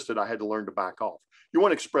resisted, I had to learn to back off. You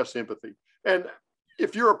want to express empathy, and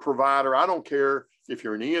if you're a provider, I don't care if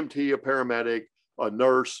you're an EMT, a paramedic, a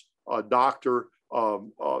nurse, a doctor, a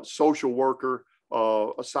social worker,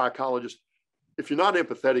 a psychologist. If you're not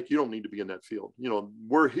empathetic, you don't need to be in that field.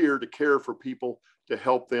 We're here to care for people, to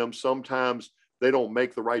help them. Sometimes they don't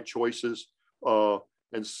make the right choices.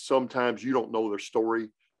 And sometimes you don't know their story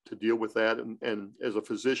to deal with that. And as a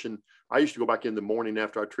physician, I used to go back in the morning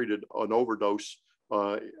after I treated an overdose,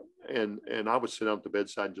 and I would sit down at the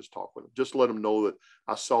bedside and just talk with them, just let them know that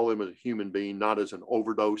I saw them as a human being, not as an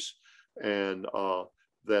overdose. And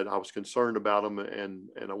that I was concerned about them, and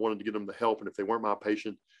I wanted to get them the help. And if they weren't my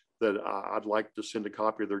patient, that I'd like to send a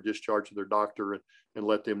copy of their discharge to their doctor and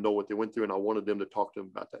let them know what they went through. And I wanted them to talk to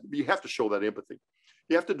them about that. But you have to show that empathy.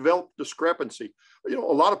 You have to develop discrepancy. A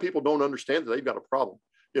lot of people don't understand that they've got a problem.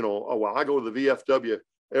 Well, I go to the VFW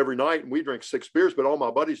every night and we drink 6 beers, but all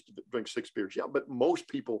my buddies drink 6 beers. Yeah, but most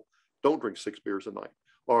people don't drink 6 beers a night.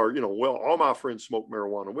 Or, well, all my friends smoke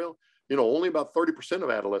marijuana. Well, only about 30%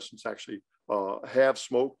 of adolescents actually have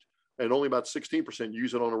smoked, and only about 16%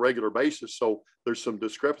 use it on a regular basis. So there's some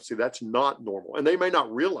discrepancy. That's not normal. And they may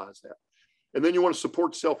not realize that. And then you want to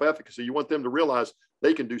support self-efficacy. You want them to realize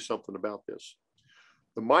they can do something about this.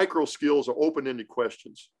 The micro skills are open-ended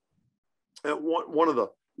questions. And one of the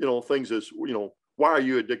things is, why are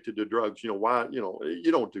you addicted to drugs? Why,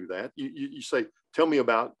 you don't do that. You say, tell me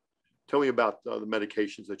about the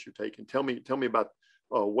medications that you're taking. Tell me about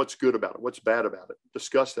what's good about it, what's bad about it.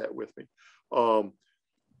 Discuss that with me.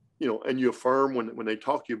 And you affirm when they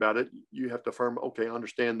talk to you about it. You have to affirm, okay, I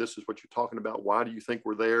understand this is what you're talking about. Why do you think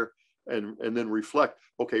we're there? And then reflect,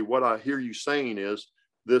 okay, what I hear you saying is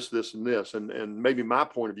this, and this, and maybe my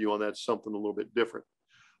point of view on that's something a little bit different.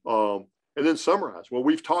 And then summarize. Well,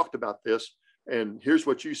 we've talked about this, and here's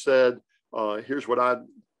what you said. Here's what I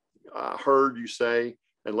heard you say,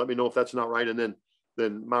 and let me know if that's not right. And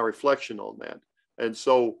then my reflection on that. And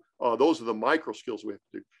so those are the micro skills we have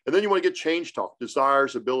to do. And then you want to get change talk: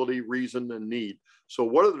 desires, ability, reason, and need. So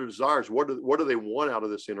what are their desires? What do they want out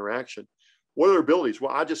of this interaction? What are their abilities?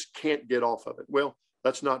 Well, I just can't get off of it. Well,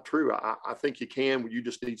 that's not true. I think you can. You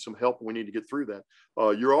just need some help, and we need to get through that.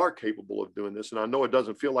 You are capable of doing this. And I know it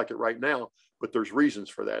doesn't feel like it right now, but there's reasons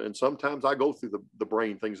for that. And sometimes I go through the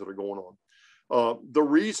brain things that are going on. The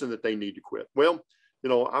reason that they need to quit. Well,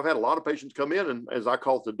 I've had a lot of patients come in, and as I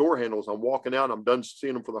call it, the door handles, I'm walking out, I'm done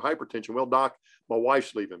seeing them for the hypertension. Well, doc, my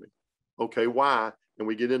wife's leaving me. Okay, why? And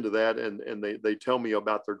we get into that, and they tell me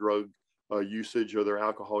about their drug usage or their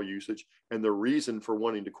alcohol usage and their reason for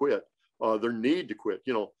wanting to quit, their need to quit.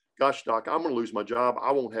 Gosh, doc, I'm going to lose my job.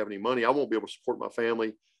 I won't have any money. I won't be able to support my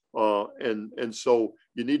family. And so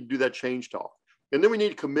you need to do that change talk. And then we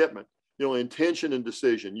need commitment, intention and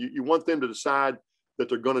decision. You want them to decide that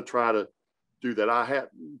they're going to try to do that.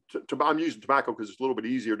 I'm using tobacco because it's a little bit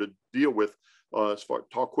easier to deal with as far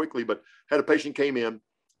talk quickly, but had a patient came in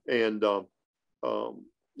and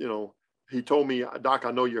you know, he told me, Doc,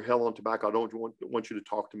 I know you're hell on tobacco. I don't want you to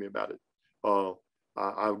talk to me about it.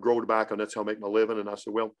 I grow tobacco and that's how I make my living. And I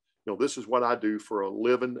said, well, you know, this is what I do for a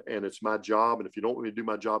living and it's my job. And if you don't want me to do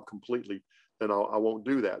my job completely, then I won't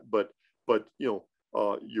do that. But you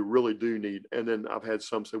know, you really do need. And then I've had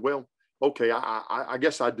some say, well, okay, I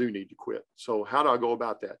guess I do need to quit. So how do I go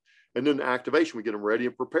about that? And then the activation, we get them ready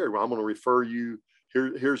and prepared. Well, I'm going to refer you.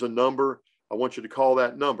 Here's a number. I want you to call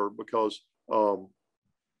that number because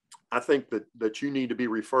I think that you need to be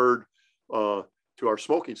referred to our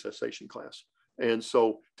smoking cessation class. And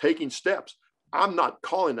so taking steps, I'm not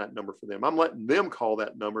calling that number for them. I'm letting them call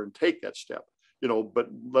that number and take that step, you know, but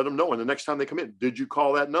let them know. And the next time they come in, did you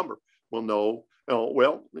call that number? Well, no.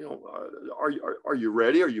 Well, you know, are you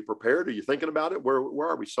ready? Are you prepared? Are you thinking about it? Where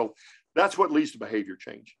are we? So that's what leads to behavior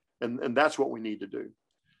change. And that's what we need to do.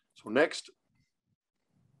 So next.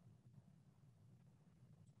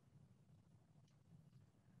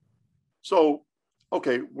 So,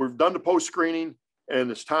 okay, we've done the post-screening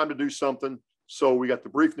and it's time to do something. So we got the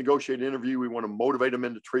brief negotiated interview. We want to motivate them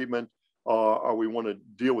into treatment or we want to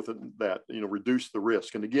deal with that, you know, reduce the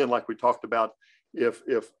risk. And again, like we talked about, if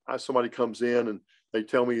somebody comes in and they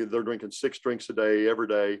tell me they're drinking 6 drinks a day, every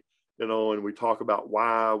day, you know, and we talk about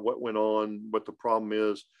why, what went on, what the problem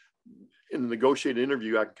is. In the negotiated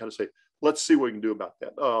interview, I can kind of say, let's see what we can do about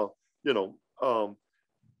that. You know,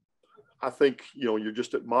 I think, you know, you're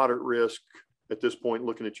just at moderate risk at this point,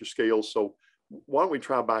 looking at your scales. So why don't we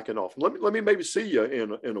try backing off? Let me maybe see you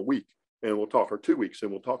in a week and we'll talk, or 2 weeks,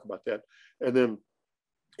 and we'll talk about that. And then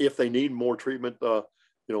if they need more treatment, you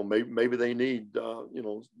know, maybe they need, you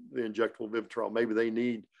know, the injectable Vivitrol, maybe they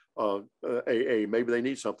need AA, maybe they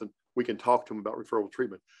need something. We can talk to them about referral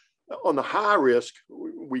treatment. On the high risk,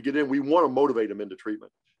 we get in, we want to motivate them into treatment.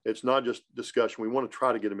 It's not just discussion. We want to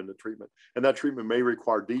try to get them into treatment. And that treatment may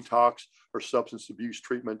require detox or substance abuse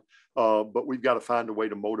treatment, but we've got to find a way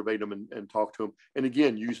to motivate them and talk to them. And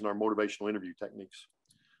again, using our motivational interview techniques.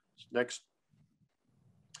 Next.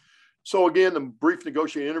 So again, the brief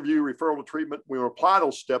negotiated interview, referral to treatment, we will apply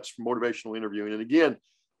those steps for motivational interviewing. And again,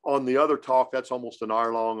 on the other talk, that's almost an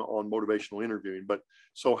hour long on motivational interviewing. But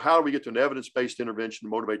so how do we get to an evidence-based intervention to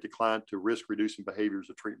motivate the client to risk reducing behaviors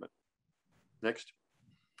of treatment? Next.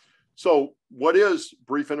 So what is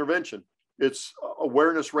brief intervention? It's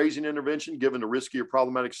awareness raising intervention given the risky or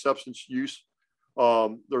problematic substance use. There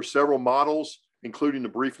are several models, including the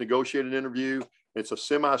brief negotiated interview. It's a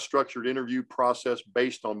semi-structured interview process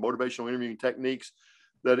based on motivational interviewing techniques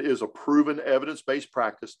that is a proven evidence-based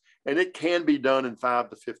practice, and it can be done in 5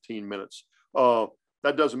 to 15 minutes.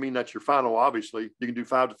 That doesn't mean that's your final, obviously. You can do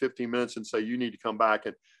 5 to 15 minutes and say, you need to come back.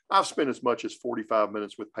 And I've spent as much as 45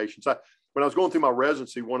 minutes with patients. When I was going through my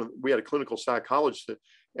residency, we had a clinical psychologist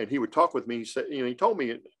and he would talk with me. He said, you know, he told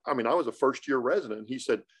me, I mean, I was a first-year resident. And he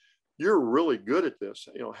said, you're really good at this.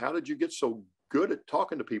 You know, how did you get so good at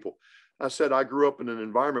talking to people? I said, I grew up in an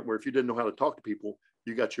environment where if you didn't know how to talk to people,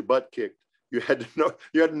 you got your butt kicked. You had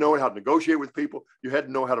to know how to negotiate with people. You had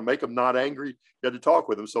to know how to make them not angry. You had to talk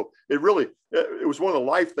with them. So it was one of the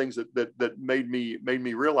life things that made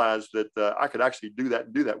me realize that I could actually do that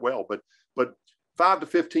and do that well. But 5 to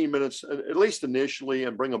 15 minutes, at least initially,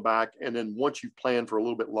 and bring them back. And then once you've planned for a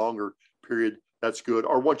little bit longer period, that's good.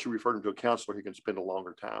 Or once you refer them to a counselor, he can spend a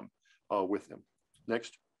longer time with them.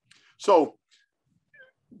 Next. So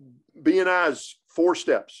B&I is 4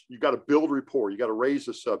 steps. You got to build rapport. You got to raise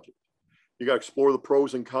the subject. You got to explore the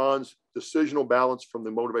pros and cons, decisional balance from the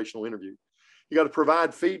motivational interview. You got to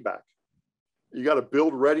provide feedback. You got to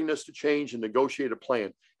build readiness to change and negotiate a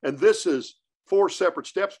plan. And this is 4 separate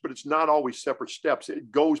steps, but it's not always separate steps.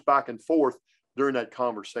 It goes back and forth during that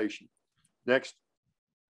conversation. Next.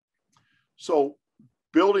 So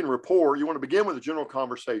building rapport, you want to begin with a general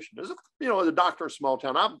conversation. As a doctor in a small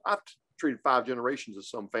town, I've treated 5 generations of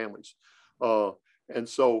some families. And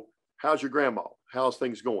so how's your grandma? How's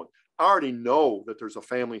things going? I already know that there's a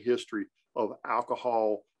family history of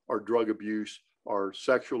alcohol or drug abuse or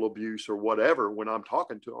sexual abuse or whatever when I'm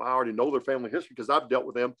talking to them. I already know their family history because I've dealt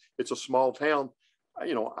with them. It's a small town.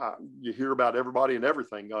 You know, you hear about everybody and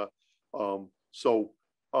everything. But I'm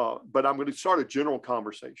going to start a general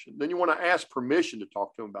conversation. Then you want to ask permission to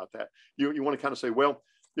talk to them about that. You want to kind of say, well,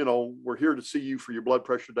 you know, we're here to see you for your blood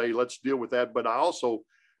pressure day. Let's deal with that. But I also,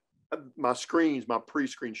 my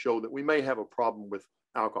pre-screen show that we may have a problem with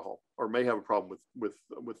alcohol or may have a problem with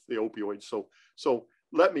the opioids. So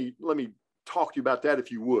let me talk to you about that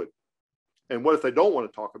if you would. And what if they don't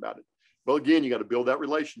want to talk about it? Well, again, you got to build that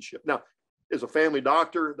relationship. Now, as a family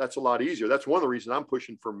doctor, that's a lot easier. That's one of the reasons I'm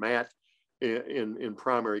pushing for MAT in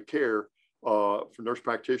primary care for nurse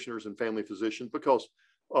practitioners and family physicians, because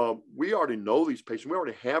we already know these patients. We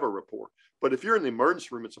already have a rapport. But if you're in the emergency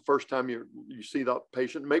room, it's the first time you see that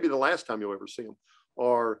patient, maybe the last time you'll ever see them.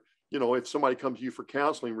 Or, you know, if somebody comes to you for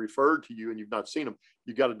counseling, referred to you, and you've not seen them,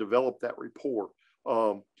 you got to develop that rapport.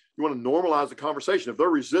 You want to normalize the conversation. If they're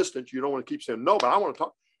resistant, you don't want to keep saying, no, but I want to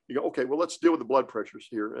talk. You go, okay, well, let's deal with the blood pressures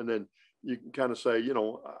here. And then you can kind of say, you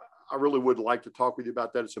know, I really would like to talk with you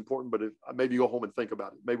about that. It's important, but maybe go home and think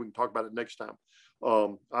about it. Maybe we can talk about it next time.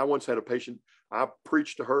 I once had a patient, I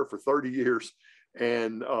preached to her for 30 years,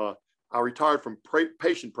 and I retired from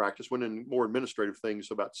patient practice, went in more administrative things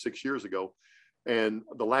about 6 years ago. And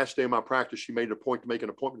the last day of my practice, she made it a point to make an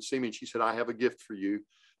appointment to see me. And she said, I have a gift for you.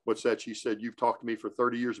 What's that? She said, you've talked to me for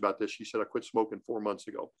 30 years about this. She said, I quit smoking 4 months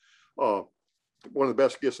ago. One of the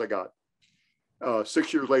best gifts I got.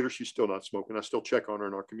 6 years later, she's still not smoking. I still check on her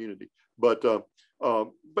in our community. But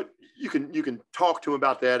you can talk to them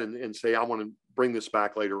about that and say, I want to bring this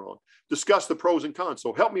back later on. Discuss the pros and cons.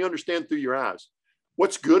 So help me understand through your eyes.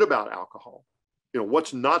 What's good about alcohol? You know,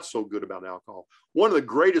 what's not so good about alcohol? One of the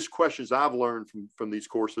greatest questions I've learned from these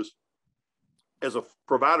courses, as a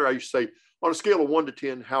provider, I used to say, on a scale of 1 to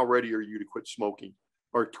 10, how ready are you to quit smoking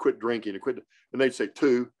or to quit drinking? And they'd say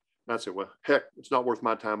 2. And I'd say, well, heck, it's not worth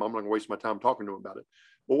my time. I'm not going to waste my time talking to them about it.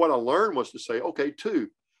 Well, what I learned was to say, okay, 2.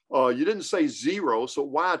 You didn't say 0, so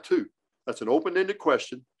why 2? That's an open-ended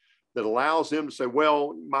question that allows them to say,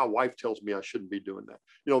 well, my wife tells me I shouldn't be doing that.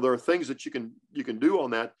 You know, there are things that you can do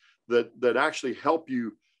on that actually help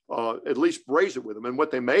you at least raise it with them. And what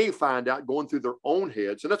they may find out going through their own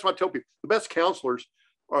heads, and that's why I tell people, the best counselors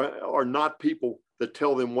are not people that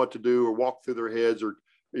tell them what to do or walk through their heads or,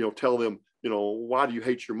 you know, tell them, you know, why do you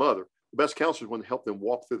hate your mother? The best counselors want to help them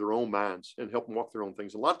walk through their own minds and help them walk their own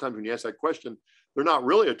things. A lot of times when you ask that question, they're not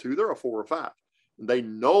really a 2, they're a 4 or 5. And they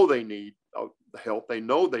know they need help. They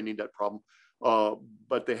know they need that problem,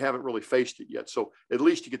 but they haven't really faced it yet. So at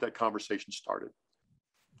least you get that conversation started.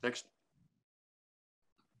 Next.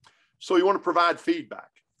 So you want to provide feedback.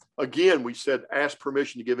 Again, we said ask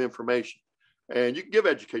permission to give information. And you can give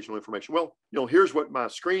educational information. Well, you know, here's what my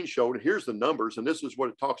screen showed, and here's the numbers, and this is what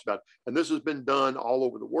it talks about. And this has been done all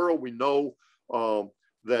over the world. We know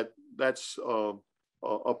that's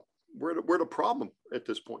we're at a problem at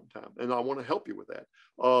this point in time, and I want to help you with that.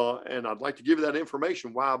 And I'd like to give you that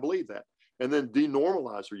information, why I believe that. And then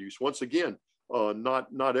denormalize their use. Once again,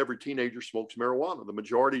 not every teenager smokes marijuana. The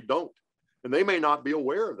majority don't. And they may not be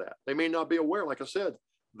aware of that. They may not be aware, like I said,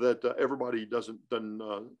 that everybody doesn't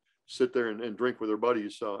sit there and drink with their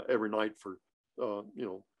buddies every night for, you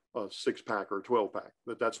know, a 6-pack or a 12-pack.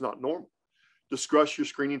 That's not normal. Discuss your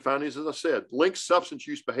screening findings, as I said. Link substance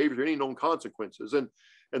use behavior to any known consequences.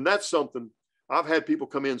 And that's something I've had people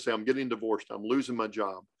come in and say, I'm getting divorced. I'm losing my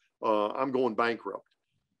job. I'm going bankrupt.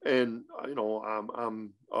 And, you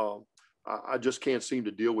know, I just can't seem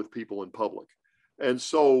to deal with people in public. And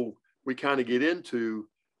so we kind of get into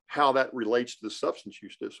how that relates to the substance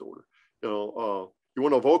use disorder. You know, you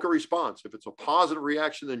want to evoke a response. If it's a positive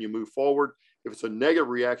reaction, then you move forward. If it's a negative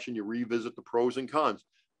reaction, you revisit the pros and cons.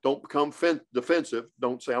 Don't become defensive.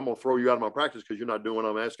 Don't say, I'm going to throw you out of my practice because you're not doing what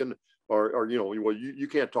I'm asking. Or you know, well, you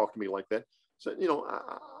can't talk to me like that. So, you know,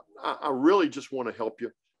 I really just want to help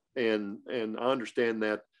you. And I understand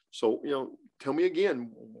that. So, you know, tell me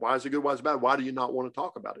again, why is it good? Why is it bad? Why do you not want to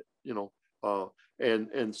talk about it? You know,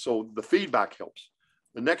 and so the feedback helps.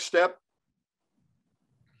 The next step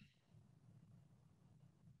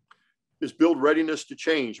is build readiness to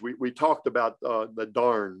change. We talked about the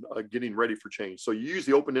darn getting ready for change. So you use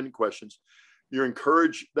the open-ended questions.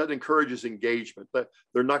 That encourages engagement. That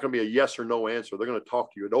they're not going to be a yes or no answer. They're going to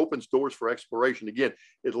talk to you. It opens doors for exploration. Again,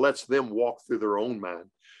 it lets them walk through their own mind.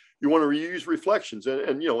 You want to reuse reflections,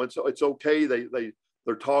 and you know, it's okay.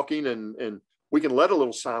 They're talking, and we can let a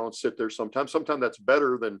little silence sit there sometimes. Sometimes that's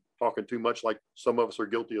better than talking too much, like some of us are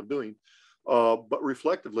guilty of doing. But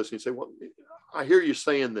reflective listening, say, well, I hear you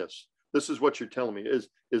saying this. This is what you're telling me.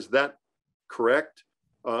 Is that correct?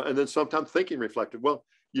 And then sometimes thinking reflective. Well,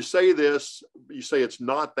 you say this, you say it's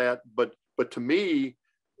not that, but to me,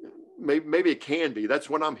 maybe it can be. That's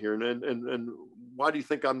what I'm hearing. And why do you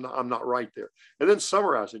think I'm not right there? And then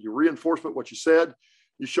summarize it. You reinforcement what you said.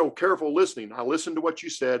 You show careful listening. I listened to what you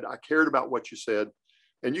said. I cared about what you said.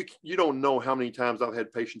 And you don't know how many times I've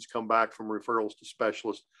had patients come back from referrals to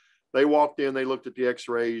specialists. They walked in, they looked at the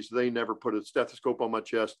x-rays. They never put a stethoscope on my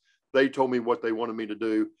chest. They told me what they wanted me to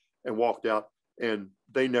do and walked out, and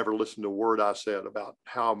they never listened to a word I said about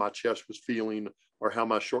how my chest was feeling or how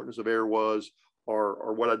my shortness of air was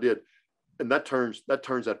or what I did. And that turns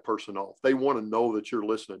that person off. They want to know that you're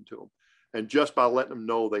listening to them. And just by letting them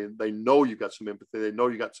know, they know you got some empathy, they know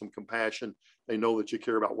you got some compassion, they know that you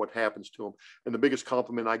care about what happens to them. And the biggest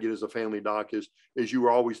compliment I get as a family doc is you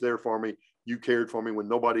were always there for me. You cared for me when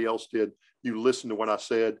nobody else did. You listened to what I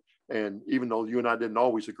said. And even though you and I didn't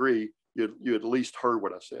always agree, you at least heard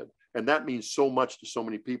what I said. And that means so much to so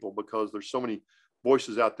many people, because there's so many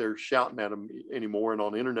voices out there shouting at them anymore, and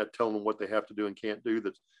on the internet telling them what they have to do and can't do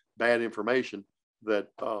that's bad information, that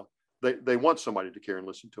they want somebody to care and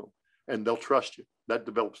listen to them, and they'll trust you. That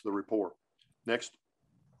develops the rapport. Next.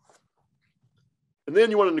 And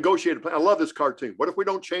then you want to negotiate a plan. I love this cartoon. What if we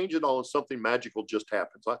don't change it all and something magical just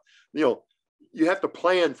happens? You have to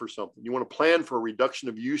plan for something. You want to plan for a reduction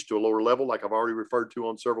of use to a lower level, like I've already referred to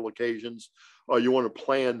on several occasions. You want to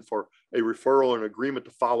plan for a referral or an agreement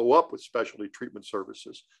to follow up with specialty treatment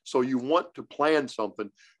services. So you want to plan something.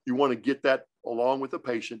 You want to get that along with the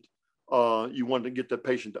patient. You want to get the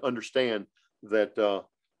patient to understand that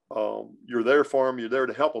you're there for them, you're there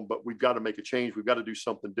to help them, but we've got to make a change. We've got to do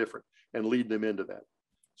something different and lead them into that.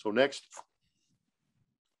 So next.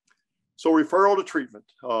 So referral to treatment.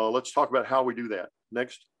 Let's talk about how we do that.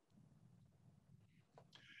 Next.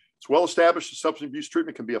 It's well established that substance abuse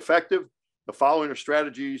treatment can be effective. The following are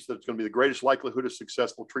strategies that's going to be the greatest likelihood of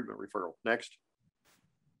successful treatment referral. Next.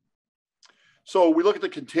 So we look at the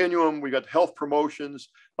continuum. We got health promotions.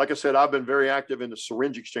 Like I said, I've been very active in the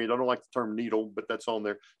syringe exchange. I don't like the term needle, but that's on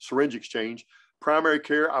there. Syringe exchange. Primary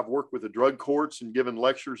care, I've worked with the drug courts and given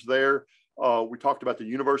lectures there. We talked about the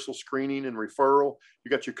universal screening and referral. You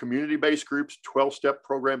got your community-based groups, 12-step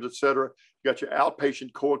programs, et cetera. You got your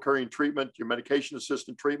outpatient co-occurring treatment, your medication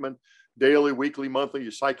assistant treatment, daily, weekly, monthly,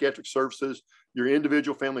 your psychiatric services, your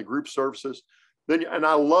individual family group services. Then, and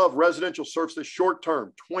I love residential services,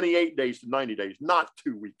 short-term, 28 days to 90 days, not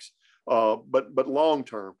 2 weeks, but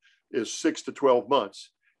long-term is 6 to 12 months.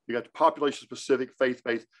 You got your population-specific,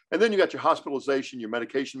 faith-based, and then you got your hospitalization, your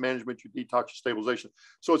medication management, your detox, your stabilization.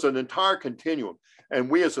 So it's an entire continuum. And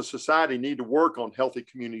we as a society need to work on healthy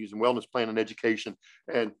communities and wellness plan and education.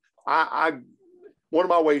 And one of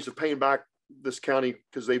my ways of paying back this county,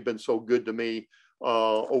 because they've been so good to me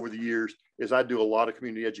over the years, is I do a lot of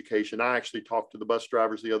community education. I actually talked to the bus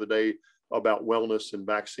drivers the other day about wellness and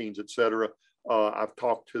vaccines, et cetera. I've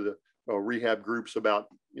talked to the rehab groups about,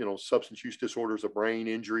 substance use disorders, a brain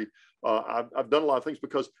injury. I've done a lot of things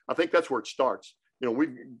because I think that's where it starts.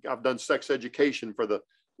 I've done sex education for the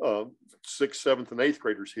 6th, 7th, and 8th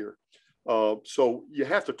graders here. So you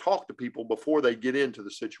have to talk to people before they get into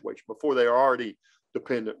the situation, before they are already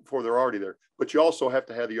dependent, before they're already there. But you also have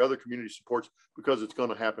to have the other community supports, because it's going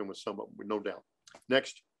to happen with some of them, with no doubt.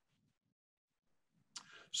 Next.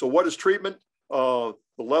 So what is treatment? The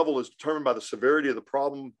level is determined by the severity of the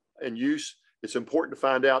problem and use. It's important to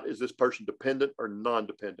find out, is this person dependent or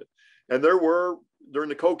non-dependent? And during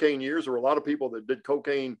the cocaine years, there were a lot of people that did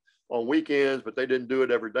cocaine on weekends, but they didn't do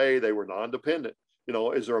it every day. They were non-dependent.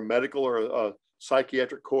 Is there a medical or a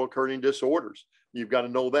psychiatric co-occurring disorders? You've got to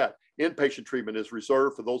know that. Inpatient treatment is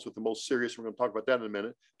reserved for those with the most serious. We're going to talk about that in a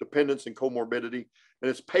minute. Dependence and comorbidity. And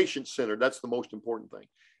it's patient-centered. That's the most important thing.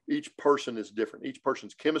 Each person is different. Each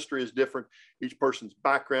person's chemistry is different. Each person's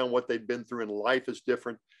background, what they've been through in life is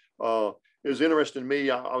different. It was interesting to me.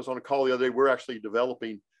 I was on a call the other day. We're actually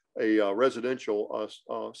developing a residential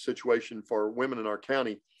situation for women in our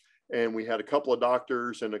county. And we had a couple of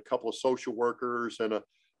doctors and a couple of social workers, and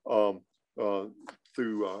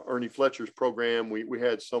through Ernie Fletcher's program, we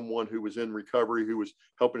had someone who was in recovery who was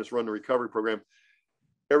helping us run the recovery program.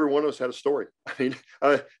 Every one of us had a story. I mean,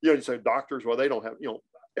 you say doctors, well, they don't have,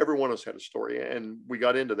 every one of us had a story, and we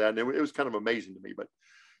got into that, and it was kind of amazing to me. But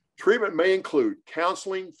treatment may include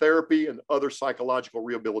counseling, therapy, and other psychological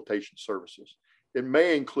rehabilitation services. It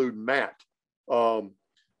may include MAT,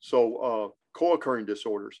 co-occurring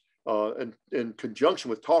disorders, and in conjunction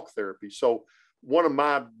with talk therapy. So one of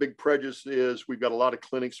my big prejudices is we've got a lot of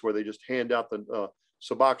clinics where they just hand out the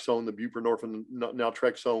Suboxone, the buprenorphine,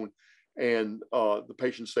 naltrexone, and the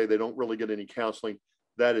patients say they don't really get any counseling.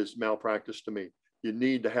 That is malpractice to me. You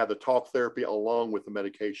need to have the talk therapy along with the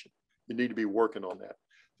medication. You need to be working on that.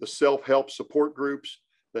 The self-help support groups,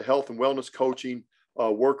 the health and wellness coaching,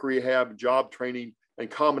 work rehab, job training, and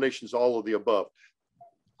combinations, all of the above.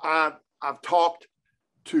 I've talked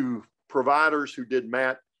to providers who did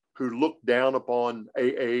MAT, who looked down upon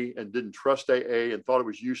AA and didn't trust AA and thought it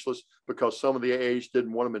was useless because some of the AAs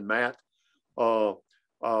didn't want them in MAT.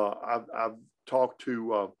 I've talked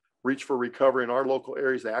to Reach for Recovery in our local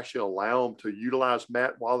areas. They actually allow them to utilize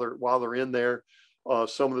MAT while they're in there.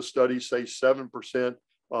 Some of the studies say 7%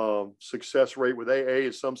 success rate with AA,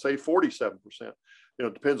 and some say 47%.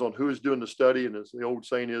 It depends on who is doing the study. And as the old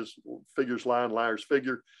saying is, figures lie and liars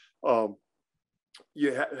figure.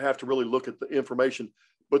 you have to really look at the information,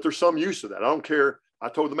 but there's some use of that. I don't care. I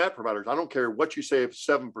told the MAT providers, I don't care what you say if it's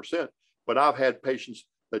 7%, but I've had patients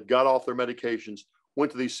that got off their medications,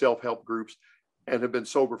 went to these self-help groups, and have been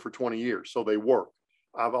sober for 20 years. So they work.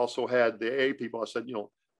 I've also had the AA people. I said, you know,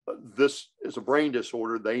 this is a brain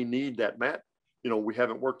disorder. They need that MAT. You know, we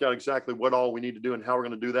haven't worked out exactly what all we need to do and how we're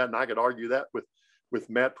going to do that. And I could argue that with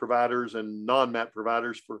MAT providers and non-MAT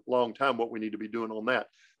providers for a long time, what we need to be doing on that.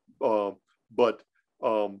 You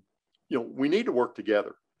know, we need to work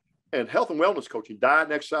together. And health and wellness coaching, diet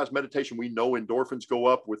and exercise, meditation, we know endorphins go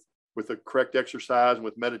up with the correct exercise and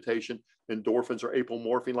with meditation. Endorphins are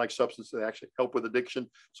apomorphine-like substances that actually help with addiction.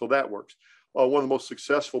 So that works. One of the most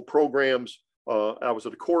successful programs, I was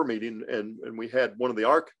at a core meeting and we had one of the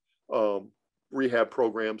ARC rehab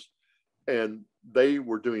programs, and they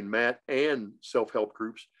were doing MAT and self-help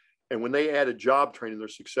groups. And when they added job training, their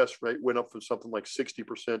success rate went up from something like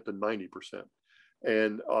 60% to 90%.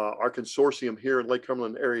 And our consortium here in Lake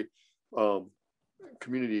Cumberland area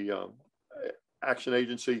community action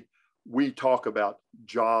agency, we talk about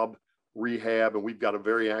job rehab, and we've got a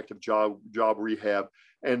very active job rehab.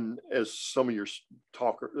 And as some of your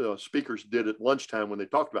speakers did at lunchtime when they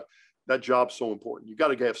talked about that, job's so important. You got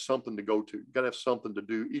to have something to go to. You got to have something to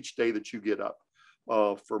do each day that you get up.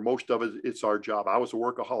 For most of us, it's our job. I was a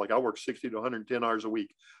workaholic. I worked 60 to 110 hours a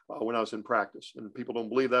week when I was in practice. And people don't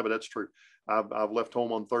believe that, but that's true. I've left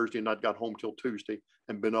home on Thursday and not got home till Tuesday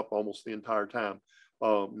and been up almost the entire time.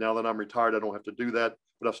 Now that I'm retired, I don't have to do that,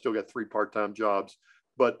 but I've still got 3 part-time jobs.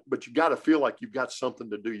 But you got to feel like you've got something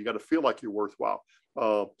to do. You got to feel like you're worthwhile.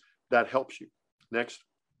 That helps you. Next.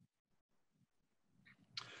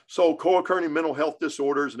 So co-occurring mental health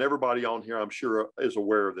disorders, and everybody on here, I'm sure, is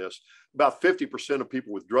aware of this. About 50% of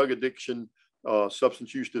people with drug addiction,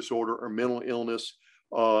 substance use disorder, or mental illness,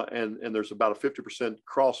 and there's about a 50%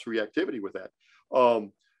 cross-reactivity with that.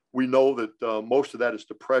 We know that most of that is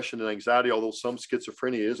depression and anxiety, although some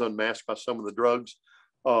schizophrenia is unmasked by some of the drugs.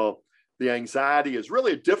 The anxiety is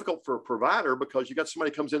really difficult for a provider because you got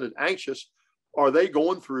somebody comes in and anxious. Are they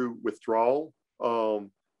going through withdrawal?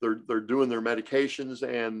 They're doing their medications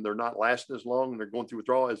and they're not lasting as long and they're going through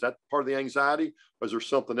withdrawal. Is that part of the anxiety, or is there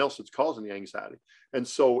something else that's causing the anxiety? And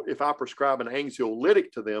so if I prescribe an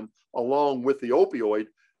anxiolytic to them along with the opioid,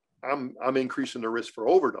 I'm increasing the risk for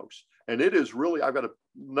overdose. And it is really, I've got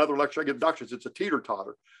another lecture I give doctors, it's a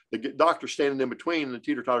teeter-totter. The doctor standing in between and the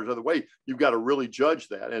teeter-totter's the other way. You've got to really judge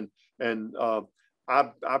that. And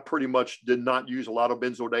I pretty much did not use a lot of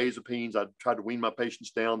benzodiazepines. I tried to wean my patients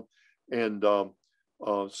down. And I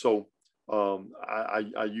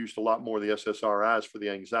used a lot more of the SSRIs for the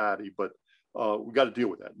anxiety, but we got to deal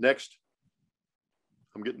with that. Next.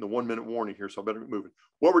 I'm getting the 1-minute warning here, so I better get moving.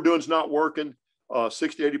 What we're doing is not working.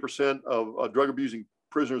 60–80% of drug abusing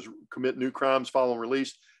prisoners commit new crimes following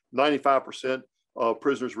release. 95% of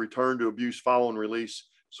prisoners return to abuse following release.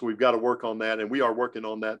 So we've got to work on that, and we are working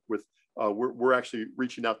on that with. We're actually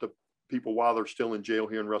reaching out to people while they're still in jail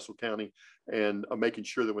here in Russell County, and making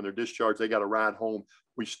sure that when they're discharged, they got a ride home.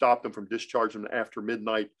 We stop them from discharging them after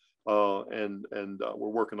midnight, and we're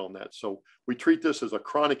working on that. So we treat this as a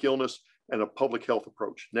chronic illness and a public health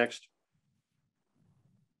approach. Next.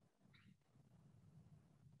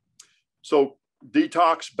 So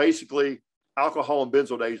detox, basically alcohol and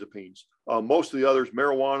benzodiazepines. Most of the others,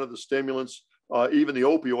 marijuana, the stimulants, even the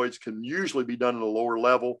opioids, can usually be done at a lower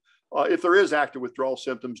level. If there is active withdrawal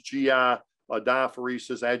symptoms, GI,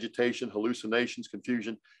 diaphoresis, agitation, hallucinations,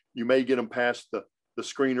 confusion, you may get them past the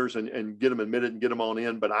screeners and get them admitted and get them on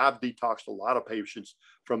in. But I've detoxed a lot of patients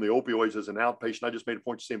from the opioids as an outpatient. I just made a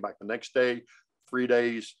point to see them back the next day, 3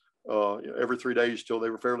 days, every 3 days till they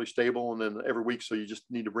were fairly stable, and then every week. So you just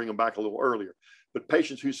need to bring them back a little earlier. But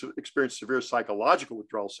patients who experience severe psychological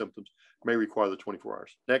withdrawal symptoms may require the 24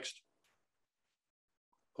 hours. Next.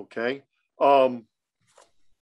 Okay.